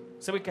young girl.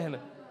 सभी कह ले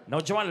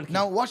नौजवान लड़की।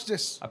 Now watch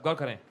this. अब गौर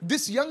करें,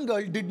 This young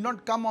girl did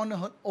not come on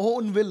her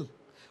own will.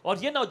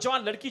 और ये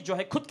नौजवान लड़की जो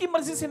है खुद की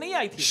मर्जी से नहीं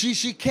आई थी,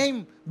 She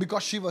came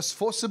because she was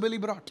forcibly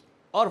brought.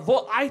 और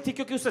वो आई थी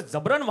क्योंकि उसे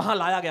जबरन वहां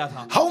लाया गया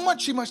था। How much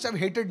she must have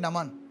hated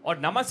Naaman. और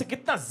नामान से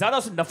कितना ज्यादा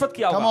उसे नफरत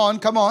किया Come होगा। on,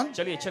 come on.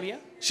 चलिए चलिए,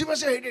 She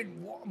must have hated.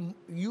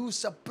 You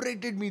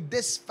separated me.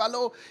 This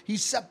fellow, he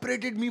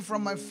separated me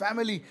from my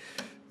family.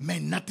 May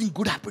nothing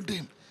good happen to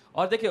him.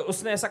 और देखिए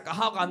उसने ऐसा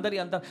कहा होगा अंदर ही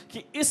अंदर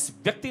कि इस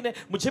व्यक्ति ने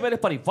मुझे मेरे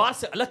परिवार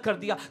से अलग कर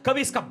दिया,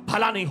 कभी इसका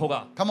भला नहीं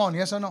होगा। Come on,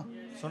 yes or no?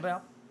 सुन रहे हैं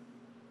आप?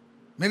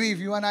 Maybe if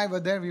you and I were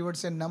there, we would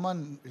say,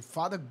 Naaman,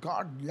 Father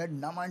God, let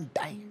Naaman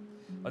die.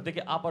 और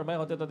देखिए आप और मैं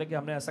होते तो देखिए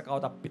हमने ऐसा कहा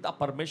होता, पिता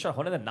परमेश्वर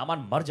होने दे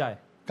नामान मर जाए।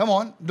 Come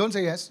on, don't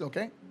say yes,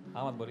 okay?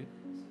 हाँ मत बोलिए।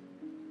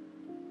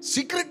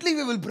 Secretly,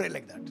 we will pray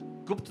like that.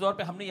 गुप्त तौर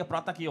पे हमने ये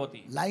प्रार्थना की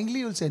होती। Lyingly,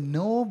 you'll say,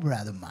 no,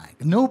 Brother Mike,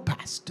 no,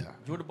 Pastor.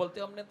 झूठ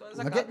बोलते हमने तो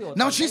ऐसा कहा Okay? भी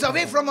होता। Now she's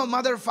away from her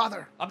mother,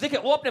 father. अब देखिए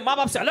वो अपने माँ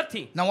बाप से अलग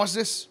थी। Now watch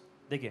this.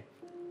 देखिए,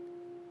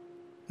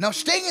 Now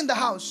staying in the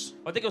house,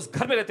 और देखिए उस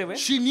घर में रहते हुए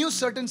she knew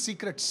certain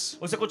secrets.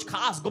 उसे कुछ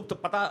खास गुप्त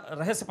पता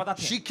रहस्य पता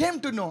थे। She came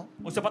to know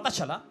उसे पता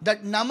चला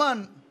that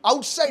Naaman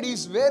Outside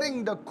he's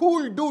wearing the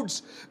cool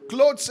dude's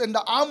clothes and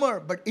the armor,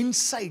 but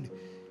inside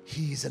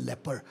he is a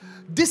leper.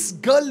 This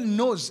girl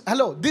knows.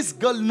 Hello, this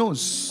girl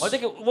knows. और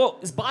देखिए वो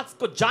इस बात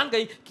को जान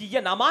गई कि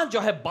ये नामान जो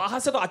है बाहर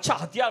से तो अच्छा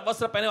हथियार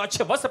वस्त्र पहने हुए,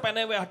 अच्छे वस्त्र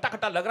पहने हुए, हट्टा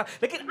कट्टा लग रहा है,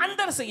 लेकिन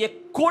अंदर से ये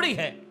कोड़ी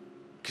है.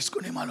 किसको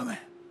नहीं मालूम है?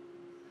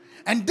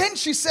 And then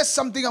she says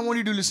something I want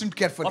you to listen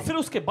carefully. और फिर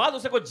उसके बाद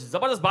उसे कुछ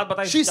जबरदस्त बात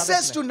बताई. She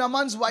says to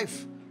Naaman's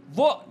wife,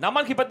 वो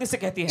नामान की पत्नी से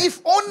कहती है,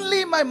 if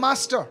only my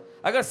master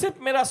अगर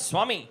सिर्फ मेरा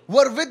स्वामी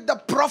were with the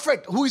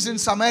prophet who is in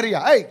Samaria,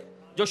 hey,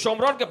 जो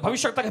शोमरोन के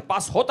भविष्यवक्ता के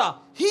पास होता,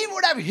 he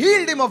would have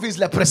healed him of his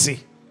leprosy.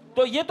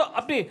 तो ये तो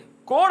अपनी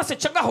कोड़ से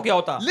चंगा हो गया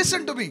होता.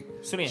 Listen to me.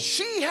 सुनिए.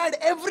 She had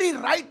every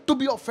right to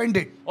be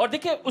offended. और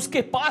देखिए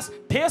उसके पास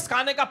ठेस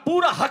खाने का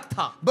पूरा हक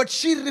था. But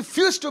she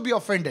refused to be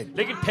offended.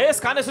 लेकिन ठेस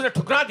खाने से उसे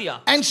ठुकरा दिया.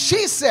 And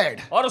she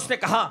said, और उसने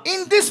कहा,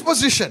 in this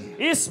position,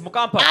 इस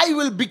मुकाम पर I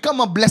will become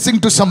a blessing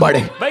to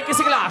somebody. मैं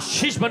किसी के लिए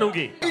आशीष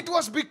बनूंगी. It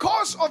was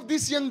because of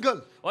this young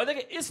girl. और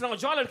देखिए इस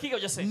नौजवान लड़की की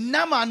वजह से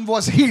Naaman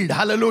was healed.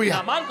 Hallelujah.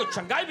 Naaman को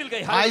चंगाई मिल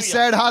गई. I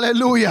said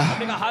hallelujah.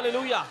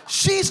 Hallelujah.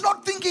 She's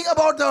not thinking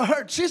about the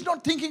hurt. She's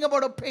not thinking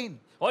about her pain.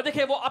 और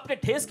देखिए वो अपने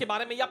ठेस के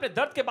बारे में या अपने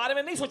दर्द के बारे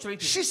में नहीं सोच रही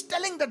थी. She's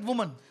telling that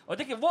woman, और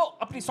देखिए वो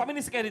अपनी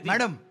स्वामिनी से कह रही थी,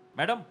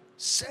 madam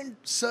send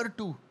sir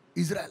to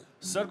Israel.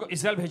 Sir को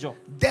इजराइल भेजो.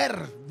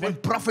 There one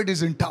prophet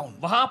is in town.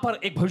 वहां पर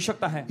एक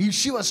भविष्यवक्ता है.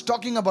 She was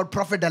talking about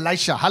prophet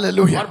Elisha.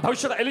 Hallelujah. और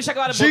भविष्यवक्ता एलीशा के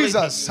बारे में बोल रही थी.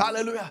 Jesus.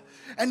 Hallelujah.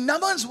 And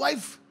Naaman's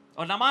wife,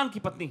 और नामान की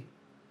पत्नी,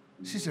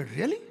 she said,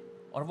 really?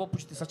 और वो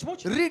पूछती,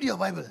 सचमुच? Read your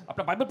Bible.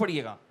 अपना बाइबल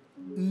पढ़िएगा.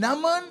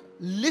 Naaman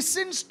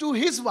listens to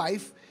his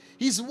wife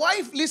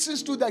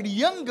listens to that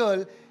young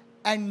girl,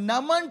 and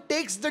Naaman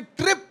takes the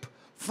trip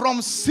from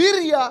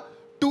Syria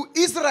to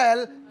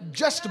Israel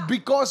just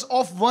because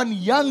of one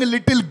young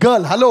little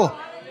girl. Hello.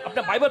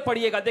 अपना Bible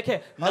पढ़िएगा. देखिए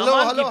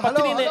Naaman की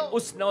पत्नी ने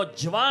उस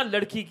नौजवान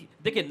लड़की की,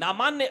 देखिए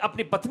नामान ने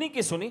अपनी पत्नी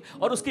की सुनी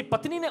और उसकी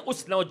पत्नी ने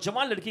उस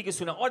नौजवान लड़की की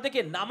सुना. और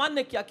देखिए नामान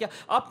ने क्या किया,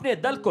 अपने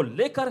दल को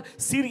लेकर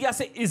सीरिया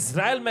से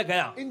इजराइल में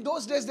गया. In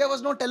those days there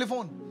was no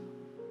telephone.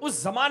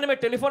 उस जमाने में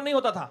टेलीफोन नहीं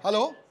होता था.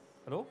 Hello,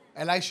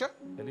 Elisha,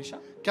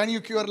 can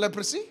you cure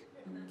leprosy?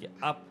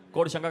 आप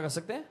कोड़ चंगा कर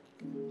सकते हैं?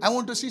 I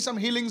want to see some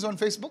healings on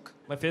Facebook.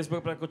 मैं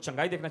फेसबुक पर कुछ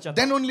चंगाई देखना चाहता हूं.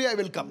 Then only I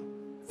will come.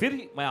 फिर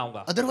ही मैं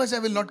आऊंगा. Otherwise I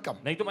will not come.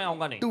 नहीं तो मैं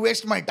आऊंगा नहीं. To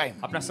waste my time.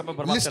 अपना समय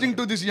बर्बाद listening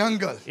to this young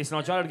girl. इस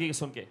नौजवान लड़की की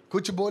सुन के.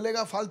 कुछ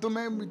बोलेगा फालतू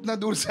में, इतना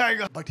दूर से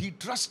आएगा. But he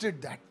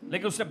trusted that.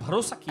 लेकिन उसने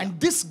भरोसा किया. And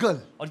this girl,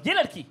 और ये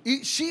लड़की,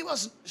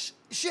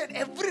 she had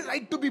every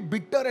right to be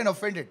bitter and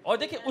offended. और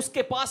देखिए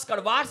उसके पास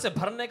कड़वाहट से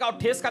भरने का और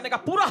ठेस खाने का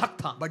पूरा हक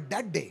था. But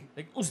that day,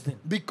 लेकिन उस दिन,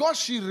 because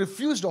she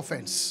refused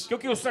offense,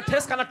 क्योंकि उसने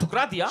ठेस खाना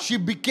ठुकरा दिया, she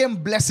became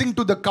blessing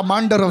to the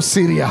commander of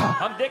Syria.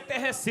 हम देखते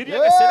हैं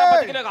सीरिया के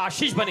सेनापति के लिए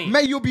आशीष बनी.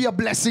 May you be a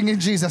blessing in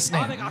Jesus'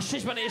 name. आप एक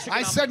आशीष बने यीशु के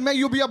I नाम said, may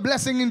you be a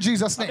blessing in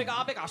Jesus' में. name.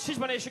 आप एक आशीष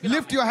बने यीशु के नाम में.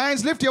 Lift your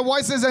hands, lift your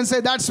voices, and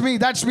say, that's me,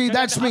 that's me,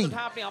 that's me.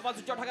 अपनी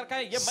आवाज ऊंचा उठाकर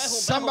कहें, ये मैं हूं.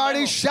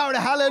 Somebody shout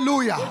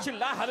hallelujah.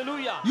 चिल्ला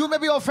hallelujah. You may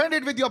be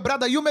offended with your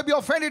brother, you may be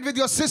offended with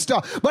your sister,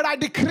 but I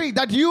decree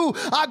that you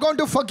are going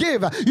to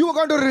forgive, you are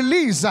going to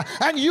release,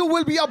 and you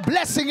will be a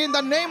blessing in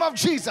the name of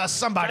Jesus.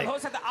 Somebody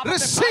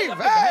receive.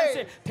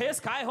 Hey, ठेस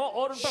खाए हो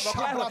और उन पर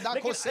बकवाए हो,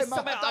 लेकिन इस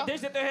समय आदेश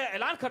देते हैं,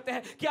 ऐलान करते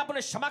हैं कि आप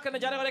उन्हें क्षमा करने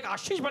जा रहे हैं और एक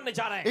आशीष बनने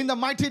जा रहे हैं. in the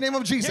mighty name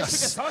of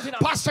Jesus.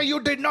 Pastor, you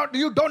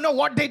don't know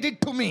what they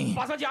did to me.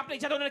 Pastor जी, आप नहीं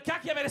जानते उन्होंने क्या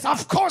किया मेरे साथ.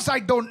 Of course I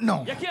don't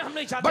know, यकीन हम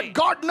नहीं जानते. but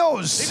God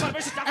knows.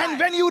 And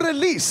when you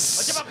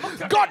release,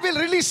 God will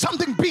release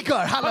something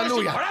bigger.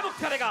 Hallelujah. बड़ा मुक्त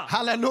करेगा.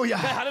 Hallelujah.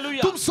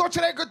 Hallelujah. तुम सोच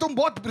रहे हो कि तुम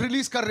बहुत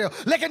रिलीज कर रहे हो,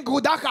 लेकिन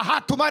खुदा का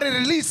हाथ तुम्हारे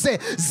रिलीज से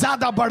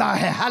ज्यादा बड़ा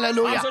है.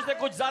 Hallelujah. आप सोचते हैं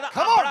कुछ ज्यादा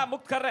आप बड़ा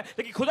मुक्त कर रहे हैं,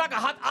 लेकिन खुदा का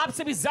हाथ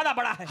आपसे भी ज्यादा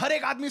बड़ा है. हर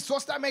एक आदमी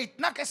सोचता है मैं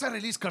इतना कैसे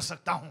रिलीज कर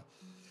सकता हूं,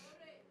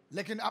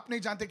 लेकिन आप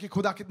नहीं जानते कि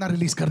खुदा कितना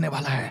रिलीज करने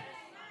वाला है.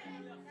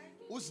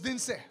 उस दिन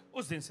से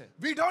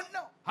we don't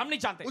know, हम नहीं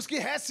जानते. उसकी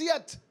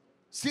हैसियत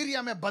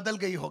सीरिया में बदल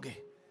गई होगी.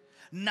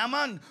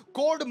 नामान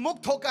कोड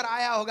मुक्त होकर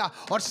आया होगा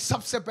और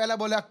सबसे पहले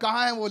बोला,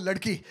 कहां है वो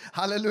लड़की.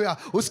 हालेलुया.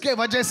 उसके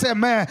वजह से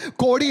मैं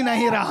कोड़ी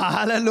नहीं रहा.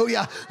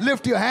 Hallelujah.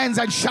 Lift your hands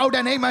and shout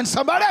an amen.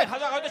 Somebody,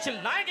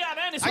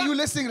 are you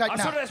listening right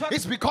now?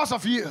 It's because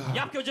of you.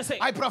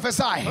 I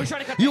prophesy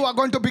you are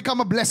going to become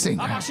a blessing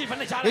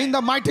in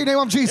the mighty name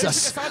of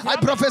Jesus. I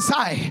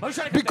prophesy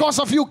because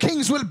of you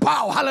kings will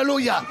bow.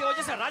 Hallelujah.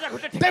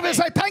 They will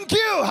say thank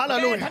you.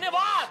 Hallelujah.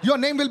 Your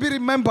name will be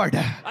remembered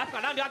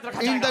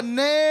in the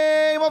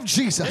name of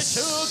Jesus.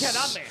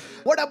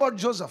 What about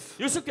Joseph?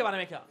 Yusuf के बारे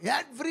में क्या? He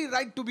had every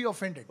right to be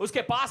offended.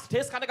 उसके पास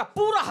ठेस खाने का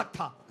पूरा हक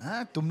था.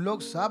 हाँ, तुम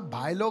लोग सब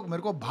भाई लोग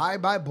मेरे को भाई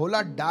भाई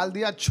बोला, डाल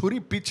दिया छुरी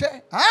पीछे.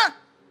 हाँ,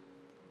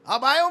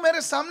 अब आए हो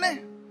मेरे सामने.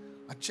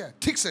 अच्छा,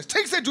 ठीक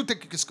से जूते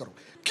किस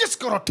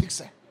करो ठीक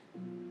से.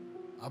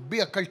 अब भी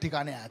अक्ल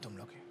ठिकाने आया तुम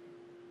लोग.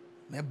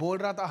 मैं बोल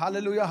रहा था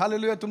हालेलुया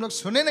हालेलुया, तुम लोग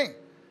सुने नहीं.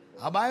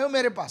 अब आए हो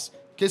मेरे पास,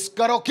 किस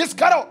करो.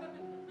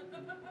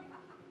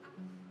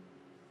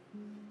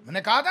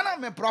 मैंने कहा था ना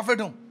मैं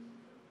प्रॉफिट हूं.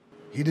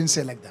 He didn't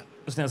say like that.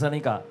 उसने ऐसा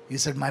नहीं कहा. He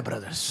said my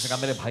brothers. उसने कहा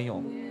मेरे भाइयों.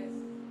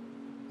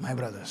 My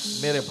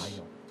brothers. मेरे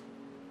भाइयों.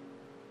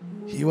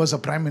 He was a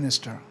prime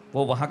minister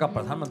वो वहां का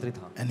प्रधानमंत्री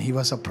था and he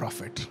was a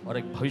prophet. और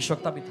एक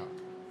भविष्यवक्ता भी था,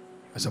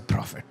 As a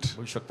prophet.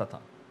 भविष्यवक्ता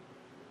था.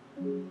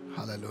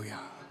 Hallelujah.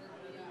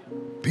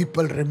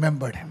 People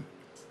remembered him.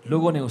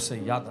 लोगों ने उसे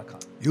याद रखा.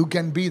 You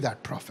can be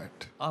that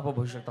prophet. आप वो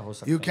भविष्यवक्ता हो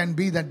सकते You हैं. can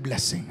be that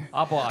blessing.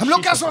 आप वो हम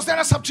लोग क्या आशीष हो सोचते हैं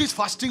ना, सब चीज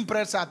फास्टिंग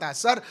प्रेयर से आता है.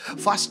 सर,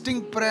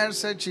 फास्टिंग प्रेयर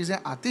से चीजें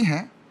आती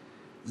हैं,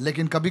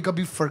 लेकिन कभी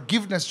कभी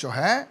फॉरगिवनेस जो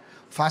है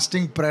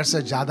फास्टिंग प्रेयर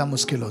से ज्यादा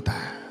मुश्किल होता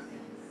है.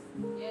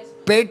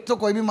 पेट तो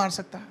कोई भी मार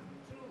सकता है,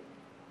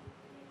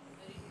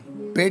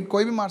 पेट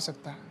कोई भी मार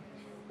सकता है.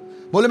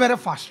 बोले मेरा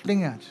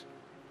फास्टिंग है आज,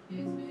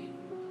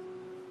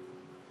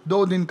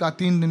 2 दिन का,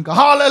 3 दिन का,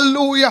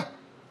 हालेलुया.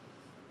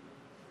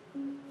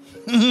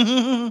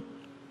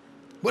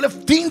 बोले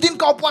 3 दिन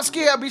का उपवास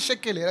किया अभिषेक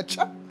के लिए.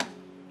 अच्छा,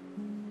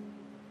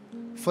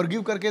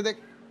 फॉरगिव करके देख,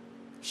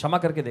 क्षमा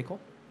करके देखो.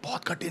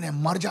 बहुत कठिन है.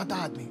 मर जाता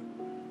आदमी,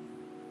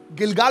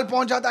 गिलगाल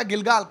पहुंच जाता है,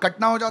 गिलगाल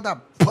कटना हो जाता,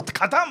 बहुत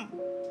खत्म.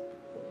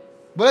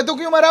 बोले तू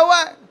क्यों मरा हुआ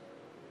है?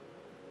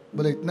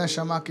 बोले इतना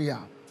क्षमा किया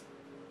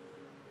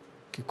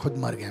कि खुद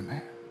मर गया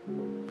मैं.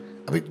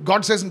 अभी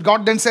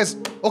God then says,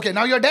 okay,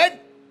 now you're dead.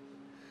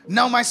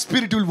 Now my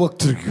spirit will work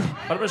through you.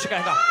 परमेश्वर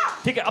कहेगा,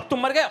 ठीक है, अब तुम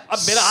मर गए, अब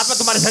मेरा आत्मा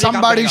तुम्हारे शरीर काम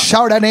Somebody करेगा.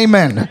 shout an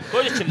amen.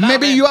 कोई चिल्ला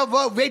Maybe they. you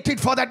have waited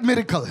for that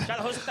miracle.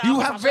 हो सकता है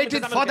You आप have उस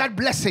waited आशीष for में that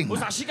blessing.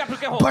 उस आशीष का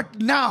भूखे हो. But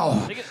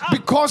now, लेकिन अब,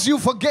 because you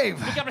forgave,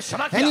 क्योंकि आपने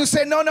क्षमा and किया, you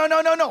say, no.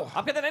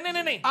 आप कहते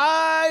हैं, नहीं.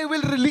 I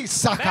will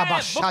release मैं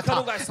मुक्त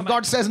करूंगा इस Sakabashata. समय.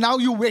 God says, now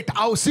you wait.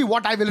 I'll see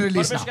what I will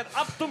release now. परमेश्वर कहता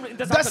है, अब तुम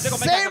इंतजार The कर देखो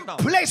मैं क्या same करता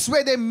हूं. place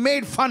where they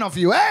made fun of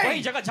you, वही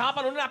eh? जगह जहां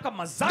पर उन्होंने आपका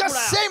मजाक The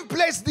उड़ाया, same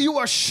place that you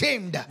were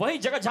shamed. वही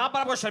जगह जहां पर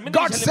आपको शर्मिंदगी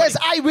God झेलनी says,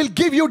 पड़ी. I will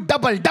give you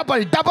double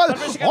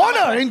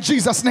honor in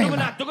Jesus' name.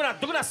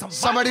 दुगना सम्मान.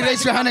 Somebody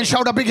raise your hand and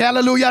shout a big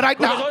hallelujah right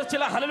now.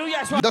 चिल्ला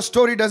हालेलुया इस वक्त. The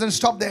story doesn't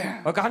stop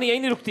there. और कहानी यही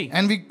नहीं रुकती.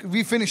 And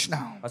we finish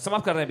now. और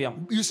समाप्त कर रहे हैं अभी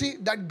हम. You see,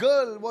 that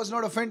girl was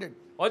not offended.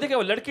 और देखिए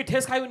वो लड़की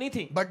ठेस खाई हुई नहीं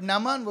थी. But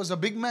Naaman was a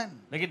big man.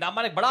 लेकिन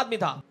नामान एक बड़ा आदमी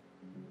था.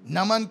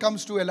 Naaman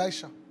comes to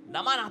Elisha.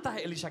 Naaman आता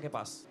है एलीशा के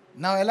पास.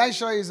 Now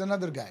Elisha is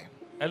another guy.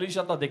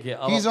 Elisha तो देखिए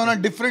He's on a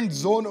different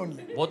zone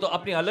only. वो तो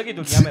अपनी अलग ही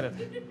दुनिया में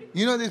रहते हैं.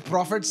 You know these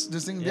prophets,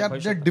 this thing,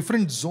 they're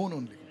different zone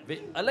only. वे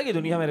अलग ही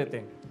दुनिया में रहते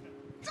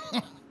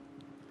हैं.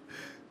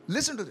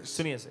 Listen to this.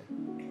 सुनिए से.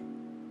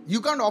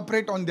 You can't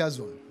operate on their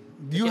zone.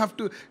 You have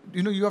to,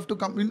 you have to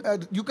come in,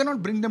 you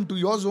cannot bring them to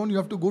your zone, you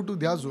have to go to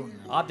their zone.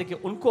 आप देखिए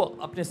उनको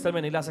अपने स्तर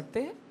में नहीं ला सकते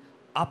हैं,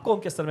 आपको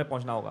उनके स्तर में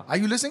पहुंचना होगा. Are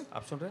you listening?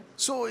 आप सुन रहे हैं?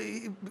 So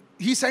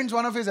he sends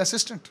one of his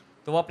assistant.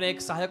 तो वो अपने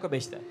एक सहायक को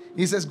भेजता है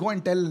He says, go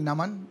and tell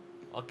Naaman,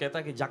 और कहता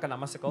है कि जाकर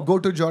नामा से कहो, go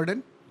to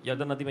Jordan,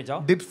 यरदन नदी में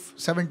जाओ, dip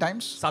 7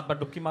 times, 7 बार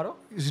डुबकी मारो,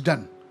 it's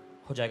done.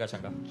 हो जाएगा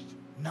चंगा.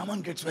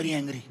 Naaman gets very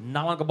angry.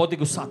 Naaman को बहुत ही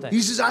गुस्सा आता है.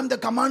 He says, I'm the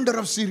commander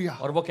of Syria.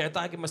 और वो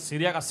कहता है कि मैं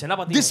सीरिया का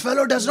सेनापति This हूँ.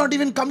 fellow does not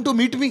even come to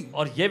meet me.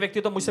 और ये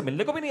व्यक्ति तो मुझसे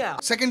मिलने को भी नहीं आया.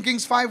 2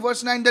 Kings 5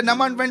 verse 9, then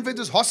Naaman went with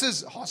his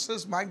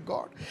horses, my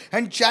God,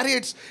 and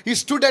chariots. He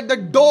stood at the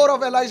door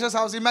of Elisha's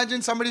house.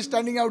 Imagine somebody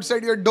standing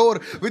outside your door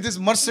with his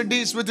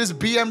Mercedes, with his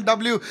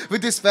BMW,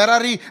 with his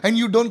Ferrari, and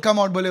you don't come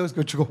out. Bole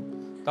usko chuko.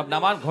 तब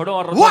Naaman घोड़ों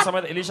और रथों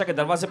समेत Elisha के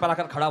दरवाजे पर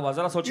आकर खड़ा हुआ.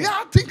 जरा सोचिए.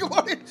 Yeah, think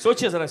about it.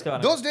 सोचिए जरा इसके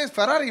बारे में. Those days,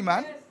 Ferrari,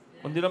 man.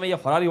 उन दिनों में ये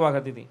फरारी हुआ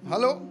करती थी.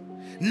 Hello?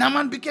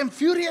 Naaman became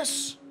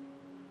furious.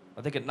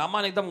 और देखिए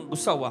नामान एकदम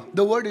गुस्सा हुआ.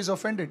 The word is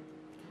offended.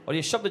 और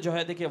ये शब्द जो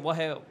है देखिए वो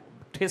है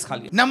ठेस खा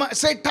लिया. Naaman,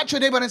 say, touch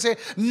your neighbor and say,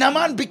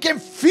 Naaman became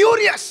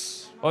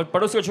furious. और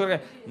पड़ोसी को छोड़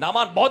के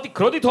नामान बहुत ही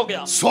क्रोधित हो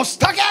गया.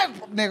 सोचता क्या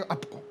है अपने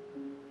आपको?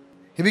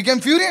 He became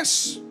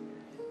furious.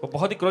 वो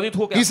बहुत ही क्रोधित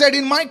हो He गया. said,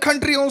 in my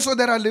country also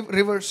there are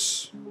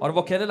rivers. और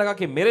वो कहने लगा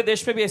कि मेरे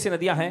देश में भी ऐसी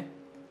नदियां हैं.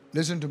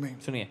 Listen to me.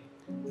 सुनिए.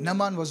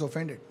 Naaman was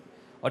offended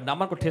और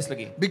नामान को ठेस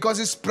लगी because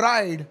his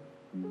pride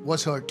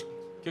was hurt.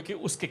 क्योंकि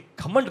उसके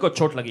घमंड को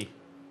चोट लगी.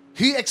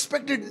 He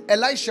expected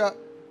Elisha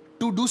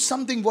to do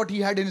something what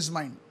he had in his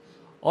mind.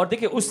 और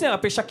देखिए उसने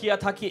अपेक्षा किया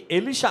था कि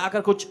एलीशा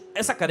आकर कुछ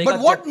ऐसा करेगा. But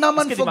what जो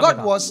Naaman उसके दिमाग में forgot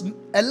था. was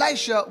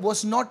Elisha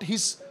was not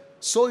his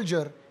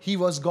soldier, he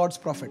was God's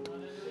prophet.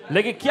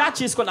 लेकिन क्या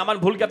चीज को नामान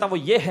भूल गया था वो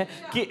ये है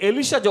कि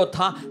एलीशा जो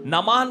था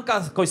नामान का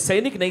कोई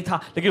सैनिक नहीं था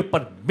लेकिन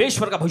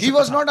परमेश्वर का He भविष्य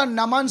was था. not on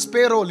Naaman's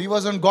payroll, he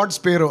was on God's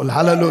payroll.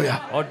 Hallelujah.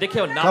 और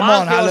देखिए on,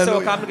 नामान के ओर से वो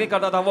hallelujah. काम नहीं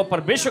करता था, वो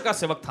परमेश्वर का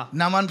सेवक था.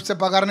 Naaman से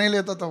पगार नहीं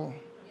लेता था वो,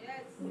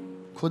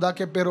 खुदा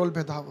के पेरोल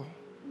पे था वो.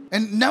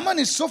 And Naaman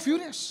is so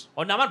furious.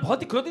 और नामान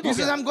बहुत ही क्रोधित He हो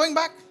says, गया. I'm going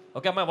back.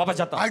 ओके मैं वापस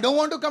जाता हूँ. I don't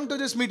want to come to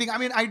this meeting. I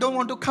mean, I don't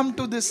want to come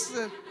to this.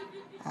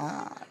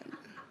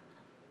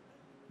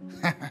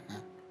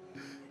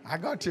 I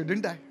got you,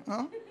 didn't I?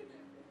 Huh?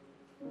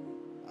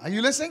 Are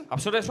you listening? आप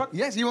सुन रहे हैं इस वक्त?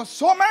 Yes, he was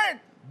so mad.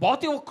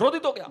 बहुत ही वो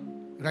क्रोधित हो गया.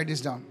 Write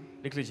this down.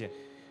 लिख लीजिए.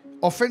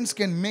 Offense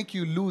can make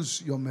you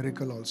lose your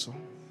miracle also.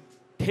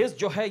 ठेस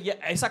जो है ये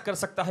ऐसा कर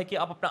सकता है कि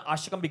आप अपना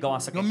आशीर्वाद भी गंवा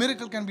Your सकें.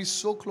 miracle can be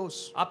so close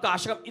आपका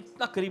आशीर्वाद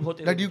इतना करीब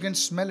होते that हैं you can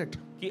smell it,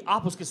 कि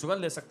आप उसकी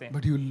सुगंध ले सकते हैं,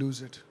 but you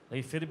lose it.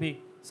 लेकिन फिर भी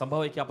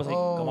संभव है कि आप उसे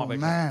गंवा Oh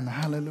बैठे. man,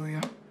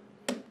 hallelujah.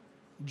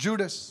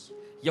 Judas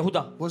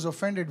यहूदा was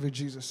offended with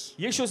Jesus.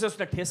 यीशु से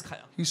उसने ठेस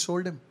खाया. He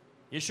sold him.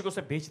 यीशु को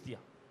उसे बेच दिया.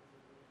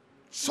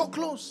 So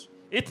close.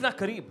 इतना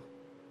करीब.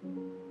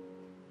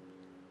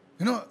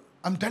 You know,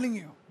 I'm telling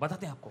you,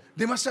 बताते हैं आपको,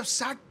 they must have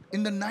sat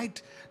in the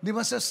night. They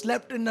must have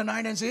slept in the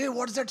night and say, hey,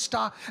 what's that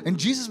star? And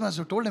Jesus must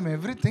have told him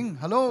everything.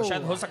 Hello.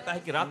 शायद हो सकता है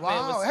कि रात में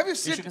Wow. Have you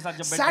यीशु के साथ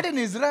जब sat in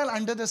Israel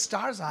under the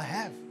stars? I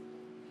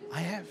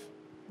have.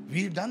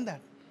 We've done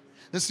that.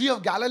 The Sea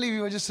of Galilee,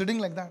 we were just sitting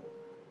like that,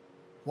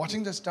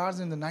 watching the stars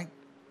in the night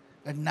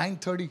at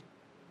 9:30.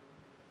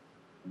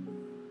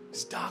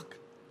 It's dark.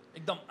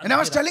 एकदम And I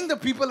was telling the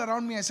people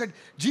around me, I said,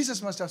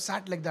 Jesus must have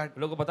sat like that,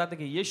 लोगों को बताते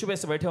कि यीशु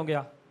वैसे बैठे होंगे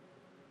यहाँ,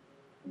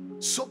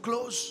 so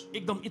close.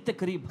 एकदम इतने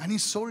करीब, And he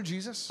sold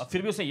Jesus. और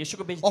फिर भी उसने यीशु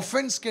को बेच दिया।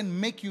 Offense can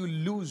make you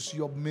lose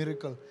your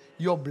miracle,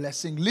 your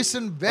blessing.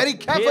 Listen very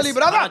ठेस carefully,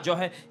 खाना brother जो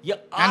है ये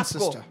and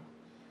आपको sister.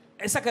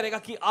 ऐसा करेगा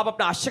कि आप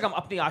अपना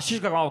अपनी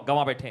आशीष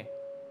गवा बैठे।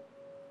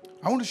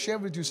 I want to share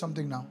with you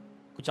something now.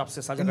 कुछ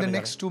आपसे साझा In the करने जा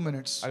next 2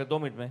 minutes, रहे हैं। अगर 2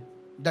 मिनट में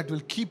that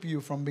will keep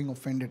you from being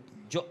offended.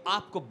 जो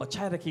आपको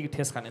बचाए रखेगी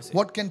ठेस खाने से।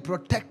 What can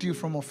protect you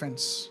from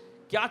offense?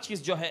 क्या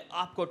चीज जो है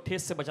आपको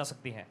ठेस से बचा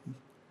सकती है?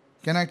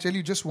 Can I tell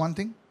you just one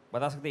thing?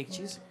 बता सकते हैं एक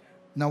चीज?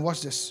 Now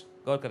watch this.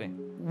 गौर करें।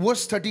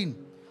 Verse 13.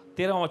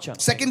 13वां वचन।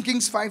 2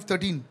 Kings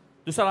 5:13.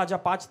 दूसरा राजा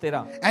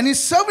 5:13। And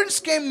his servants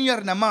came near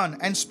Naaman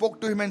and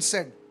spoke to him and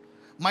said,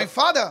 my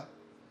father,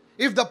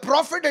 if the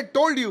prophet had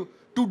told you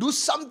to do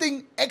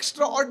something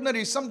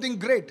extraordinary, something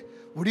great,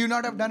 would you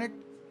not have done it?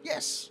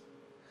 Yes.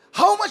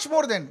 How much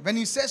more then when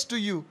he says to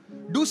you,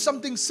 do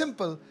something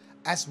simple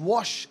as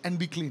wash and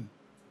be clean?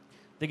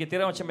 देखिए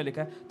 13वां वचन में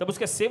लिखा है, तब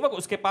उसके सेवक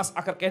उसके पास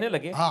आकर कहने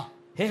लगे, हाँ.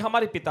 हे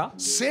हमारे पिता।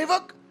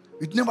 सेवक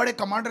इतने बड़े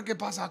कमांडर के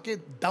पास आके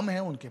दम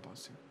है उनके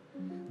पास.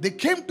 They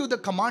came to the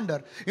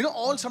commander. You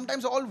know,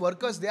 sometimes all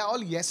workers, they are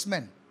all yes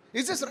men.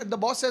 Is this right? The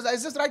boss says,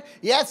 is this right?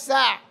 Yes,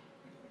 sir.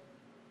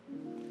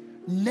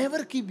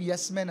 Never keep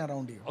yes men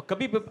around you. और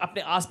कभी भी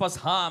अपने आसपास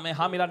हाँ में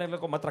हाँ मिलाने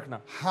को मत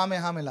रखना। हाँ में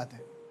हाँ मिलाते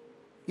हैं.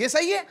 ये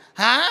सही है?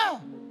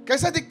 हाँ.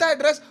 कैसा दिखता है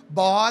ड्रेस?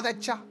 बहुत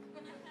अच्छा.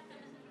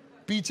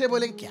 पीछे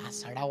बोले क्या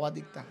सड़ा हुआ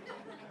दिखता है.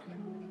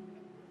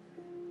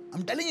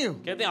 I'm telling you.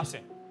 कहते हैं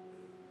आपसे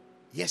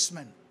Yes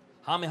men.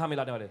 हाँ में हाँ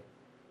मिलाने वाले।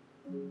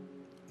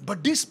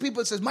 But these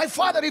people says, my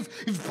father,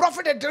 if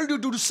prophet had told you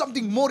to do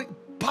something more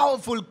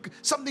powerful,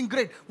 something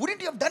great, wouldn't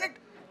you have done it?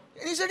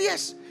 And he said,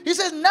 yes. He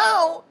says,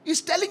 now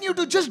he's telling you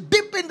to just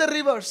dip in the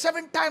river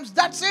 7 times.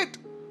 That's it.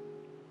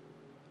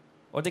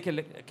 और देखिए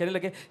कहने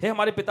लगे, हे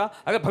हमारे पिता,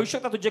 अगर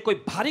भविष्यता तुझे कोई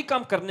भारी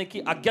काम करने की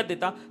आज्ञा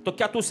देता तो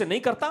क्या तू उसे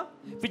नहीं करता?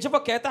 फिर जब वह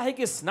कहता है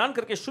कि स्नान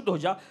करके शुद्ध हो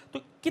जा, तो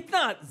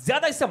कितना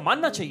ज्यादा इसे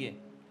मानना चाहिए।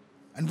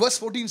 And verse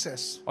 14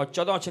 says, और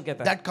 14वां वचन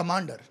कहता है, that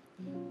commander,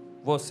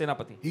 वो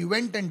सेनापति, he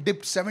went and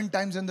dipped 7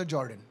 times in the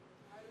Jordan.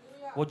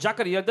 वो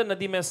जाकर यरदन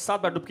नदी में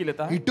 7 बार डुबकी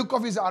लेता है। He took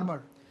off his armor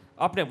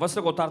अपने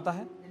वस्त्र को उतारता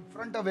है in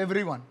front of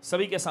everyone.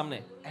 सभी के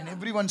सामने, And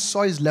everyone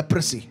saw his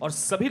leprosy. और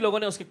सभी लोगों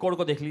ने उसके कोढ़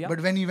को देख लिया।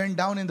 But when he went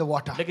down in the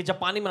water, लेकिन जब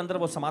पानी में अंदर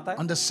वो समाता है,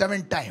 on the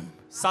 7th time,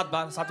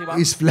 7वीं bar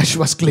his flesh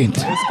was cleaned.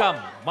 उसका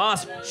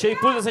मांस शरीर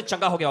पूरी तरह से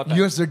चंगा हो गया होता है।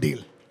 Here's the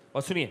deal.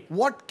 और सुनिए,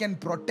 What can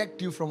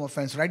protect you from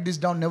offense? Write this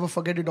down. Never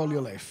forget it all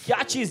your life.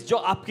 क्या चीज जो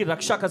आपकी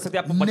रक्षा कर सकती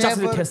है, आपको बचा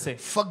सकती है Never ठेस से?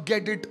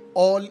 forget it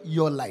all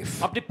your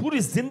life. अपनी पूरी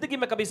जिंदगी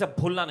में कभी इसे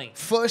भूलना नहीं।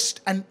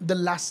 First and the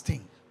last thing,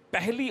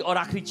 पहली और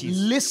आखिरी चीज,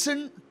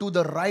 listen to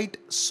the right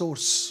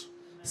source.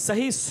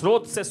 सही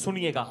स्रोत से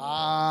सुनिएगा।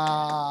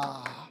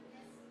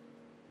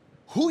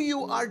 Who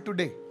you are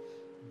today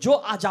जो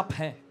आज आप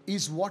हैं,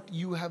 is what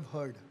you have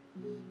heard.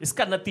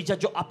 इसका नतीजा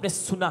जो आपने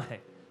सुना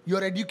है।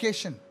 Your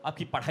education,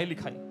 आपकी पढ़ाई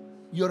लिखाई,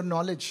 your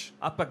knowledge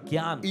आपका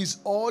ज्ञान, is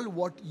all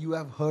what you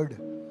have heard.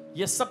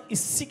 ये सब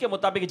इसी के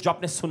मुताबिक जो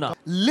आपने सुना।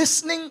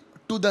 Listening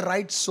to the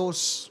right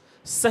source.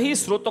 सही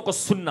स्रोतों को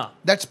सुनना,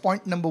 That's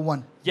point number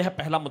 1. यह है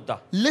पहला मुद्दा।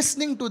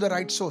 Listening to the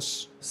right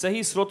source.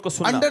 सही स्रोत को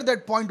सुनना। Under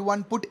that point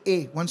 1, put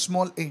A, one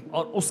small A.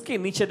 और उसके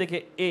नीचे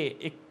देखिए ए,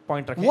 एक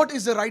पॉइंट रखें। What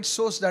is the right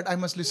source that I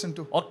must listen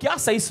to? और क्या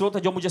सही स्रोत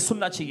है जो मुझे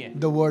सुनना चाहिए?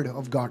 The word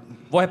of God.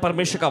 वो है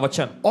परमेश्वर का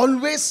वचन।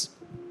 Always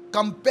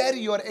compare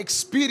your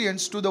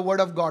experience to the word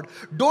of God.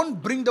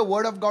 Don't bring the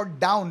word of God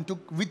down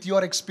with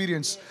your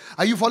experience.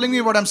 Are you following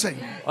me what I'm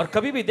saying? और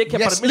कभी भी देखिए,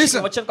 Yes, परमेश्वर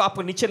listen. के वचन को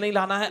आपको नीचे नहीं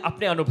लाना है,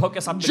 अपने अनुभव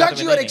के साथ Judge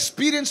मिलाते your नहीं।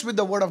 experience with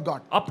the word of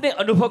God. अपने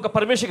अनुभव का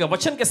परमेश्वर के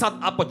वचन के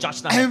साथ आपको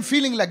जांचना I है। am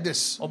feeling like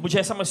this. और मुझे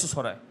ऐसा महसूस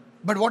हो रहा है।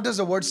 But what does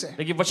the word say?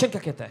 लेकिन वचन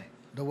क्या कहता है?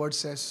 The word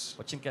says,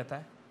 वचन कहता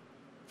है,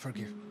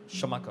 forgive.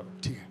 क्षमा करो।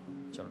 ठीक है.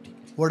 चलो ठीक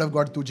है। Word of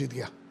God, तू जीत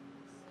गया.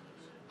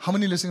 How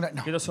many listening right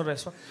now? किधर सुन रहे हैं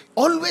इस वक्त?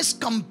 Always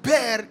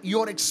compare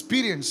your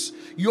experience,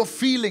 your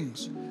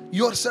feelings,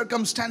 your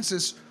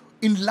circumstances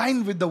in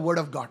line with the word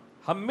of God.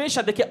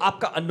 हमेशा देखिए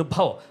आपका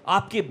अनुभव,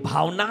 आपकी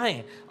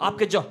भावनाएं,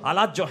 आपके जो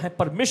हालात जो हैं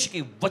परमेश्वर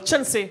के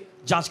वचन से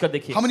जांच कर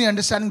देखिए। How many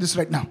understanding this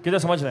right now? किधर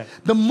समझ रहे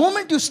हैं? The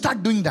moment you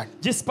start doing that,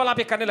 जिस पल आप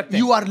ये करने लगते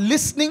हैं, you are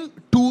listening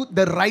to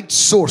the right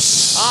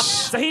source. आप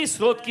सही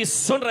स्रोत की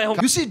सुन रहे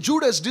होंगे। You see,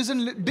 Judas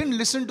didn't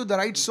listen to the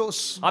right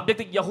source. आप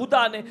देखते हैं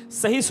यहूदा ने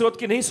सही स्रोत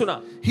की नहीं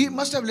सुना। He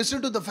must have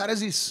listened to the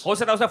Pharisees. हो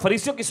सकता है उसने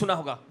फरीसियों की सुना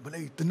होगा। बोले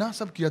इतना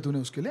सब किया तूने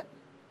उसके लिए,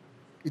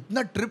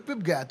 इतना ट्रिप विप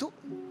गया तू,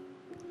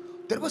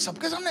 तेरे को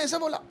सबके सामने ऐसा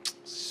बोला.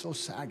 So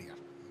sad यार.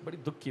 बड़ी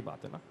दुख की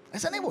बात है ना।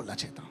 ऐसा नहीं बोलना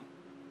चाहिए था.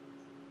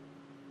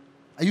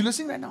 Are you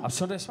listening right now? आप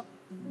सुन रहे हैं इस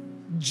वक्त?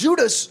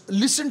 Judas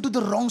listened to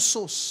the wrong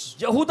source.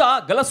 यहूदा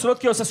गलत स्रोत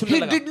की ओर से सुनने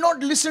He लगा. did not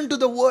listen to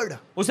the word.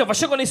 उसने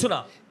वचन को नहीं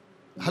सुना.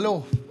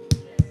 Hello.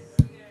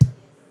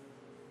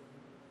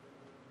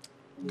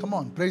 Come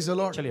on, praise the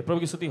Lord. चलिए प्रभु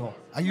की स्तुति हो.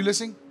 Are you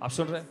listening? आप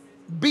सुन रहे हैं?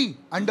 B,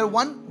 under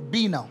 1,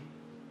 B now.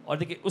 और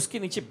देखिए उसके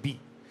नीचे B.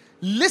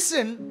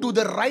 Listen to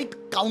the right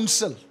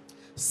counsel.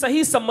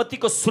 सही सम्मति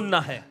को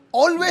सुनना है.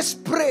 Always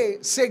pray.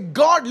 Say,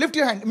 God, lift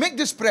your hand. Make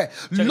this prayer.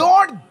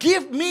 Lord,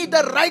 give me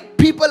the right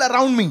people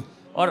around me.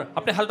 और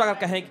अपने हल्का कर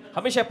कहें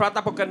हमेशा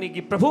प्रार्थना को करनी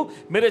कि प्रभु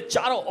मेरे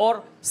चारों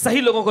ओर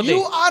सही लोगों को दे.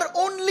 You are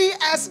only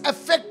as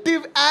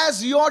effective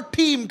as your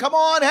team. Come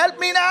on, help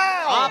me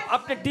now. आप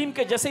अपने टीम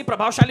के जैसे ही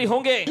प्रभावशाली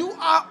होंगे. You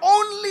are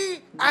only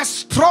as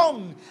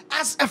strong,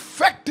 as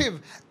effective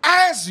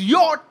as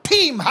your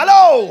team.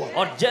 Hello.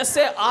 और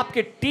जैसे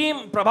आपकी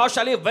टीम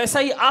प्रभावशाली वैसा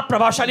ही आप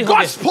प्रभावशाली God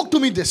होंगे. spoke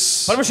to me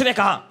this. परमेश्वर ने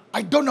कहा.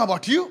 I don't know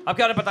about you. अब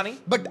क्या उन्हें पता नहीं.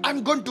 But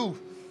I'm going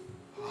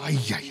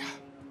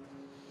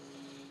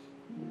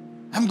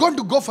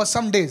to go for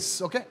some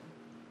days, okay?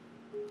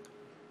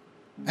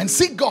 And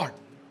seek God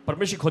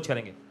परमेश्वर की खोज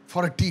करेंगे.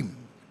 for a team.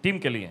 टीम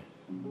के लिए.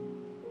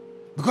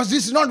 Because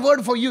this is not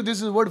word for you,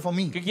 this is a word for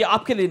me. क्योंकि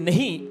आपके लिए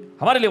नहीं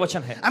हमारे लिए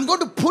वचन है. I'm going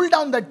to pull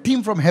down that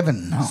team from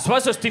heaven.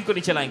 स्वयं उस टीम को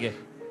नीचे लाएंगे.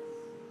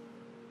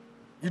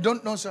 You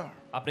don't know, sir.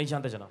 आप नहीं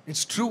जानते जना.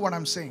 It's true what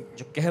I'm saying.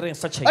 जो कह रहे हैं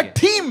सच है A ये.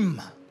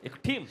 team. एक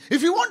team.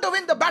 If you want to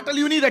win the battle,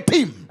 you need a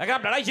team. अगर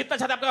आप लड़ाई जीतना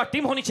चाहते हैं आपके पास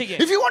टीम होनी चाहिए.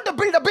 If you want to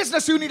build a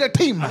business, you need a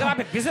team. अगर आप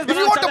एक business If you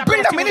banana want चाहते to हैं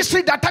build a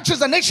ministry that touches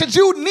the nations,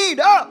 you need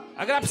a.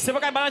 अगर आप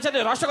सेवकाई बनाना चाहते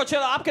हैं राष्ट्र को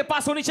चाहिए आपके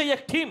पास होनी चाहिए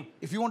एक team.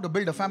 If you want to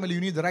build a family, you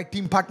need the right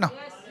team partner.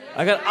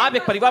 अगर आप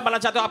एक परिवार बनाना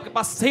चाहते हो आपके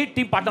पास सही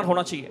टीम पार्टनर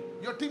होना चाहिए.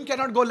 Your team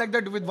cannot go like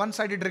that with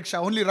one-sided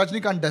rickshaw. Only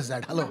Rajnikant does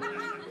that. Hello.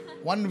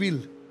 One wheel.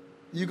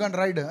 You can't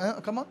ride.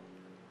 Come on.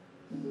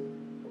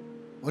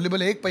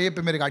 बोले एक पहिए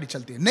पे मेरी गाड़ी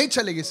चलती है. नहीं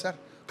चलेगी सर.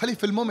 खाली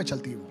फिल्मों में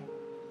चलती है वो.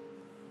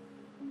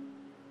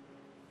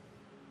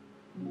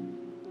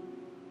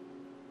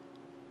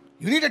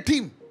 You need a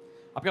team.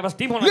 आपके पास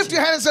टीम होना Lift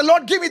your चाहिए. hand and say,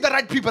 Lord, give me the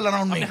right people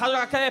around me. अपने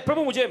हाथ रखा है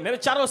प्रभु मुझे मेरे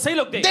चारों सही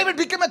लोग दे. David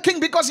became a king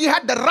because he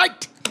had the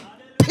right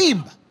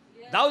team.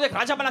 Dawood एक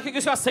राजा बना क्योंकि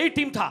उसके पास सही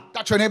टीम था.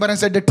 Touch your neighbor and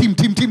say, the team.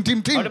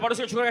 अपने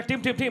पड़ोसी को छुआ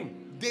team.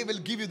 They will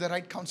give you the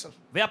right counsel.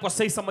 वे आपको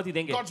सही सम्मति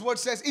देंगे. God's word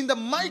says, in the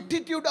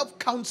multitude of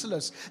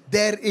counselors,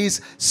 there is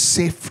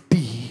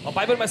safety. और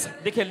बाइबल में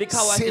देखिए लिखा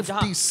हुआ है कि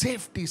जहाँ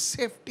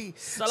Safety.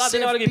 सलाह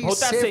देने वाले की बहुत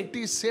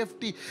Safety.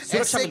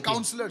 सुरक्षा SA मिलती है.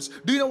 counselors.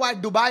 Do you know why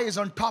Dubai is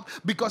on top?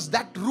 Because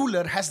that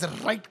ruler has the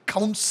right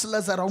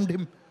counselors around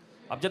him.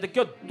 अब जब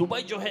देखियो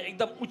दुबई जो है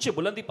एकदम ऊंचे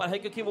बुलंदी पर है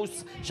क्योंकि वो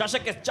उस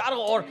शासक के चारों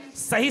ओर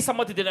सही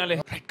सम्मति देने वाले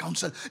हैं. Right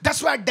counsel.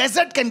 That's why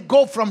desert can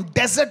go from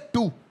desert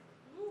to.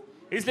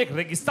 इसलिए एक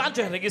रेगिस्तान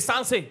जो है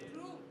रेगिस्तान से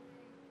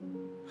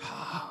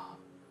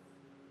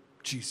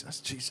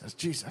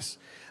Jesus.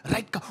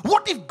 Right.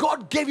 What if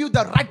God gave you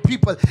the right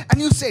people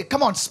and you say,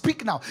 come on,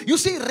 speak now. You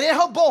see,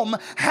 Rehoboam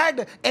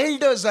had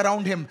elders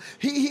around him.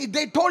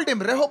 They told him,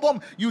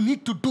 Rehoboam, you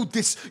need to do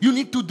this. You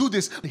need to do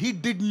this. He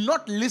did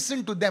not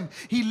listen to them.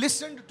 He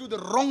listened to the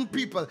wrong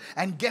people.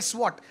 And guess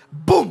what?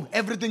 Boom,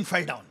 everything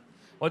fell down.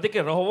 और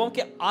देखिए रहोबोम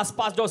के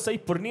आसपास जो सही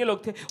पुरनिये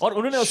लोग थे और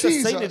उन्होंने उसे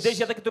सही निर्देश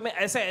दिया था कि तुम्हें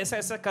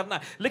ऐसे करना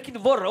है. लेकिन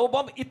वो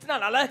रहोबोम इतना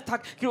नालायक था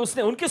कि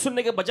उसने उनके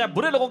सुनने के बजाय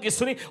बुरे लोगों की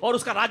सुनी और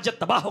उसका राज्य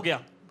तबाह हो गया.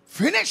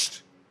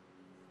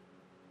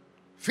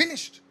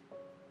 Finished.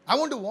 I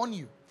want to warn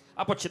you.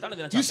 आपको चेतावनी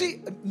देना चाहता हूं. You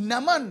see,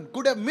 Naaman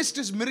could have missed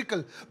his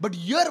miracle, but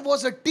here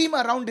was a team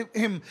around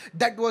him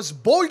that was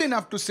bold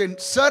enough to say,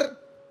 sir,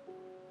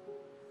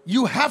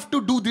 you have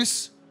to do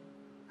this,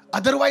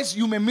 otherwise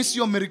you may miss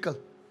your miracle.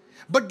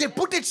 But they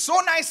put it so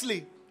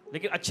nicely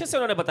लेकिन अच्छे से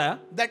उन्होंने बताया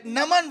that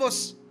Naaman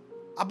was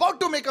about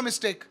to make a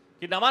mistake.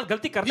 कि Naaman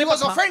गलती करने He पर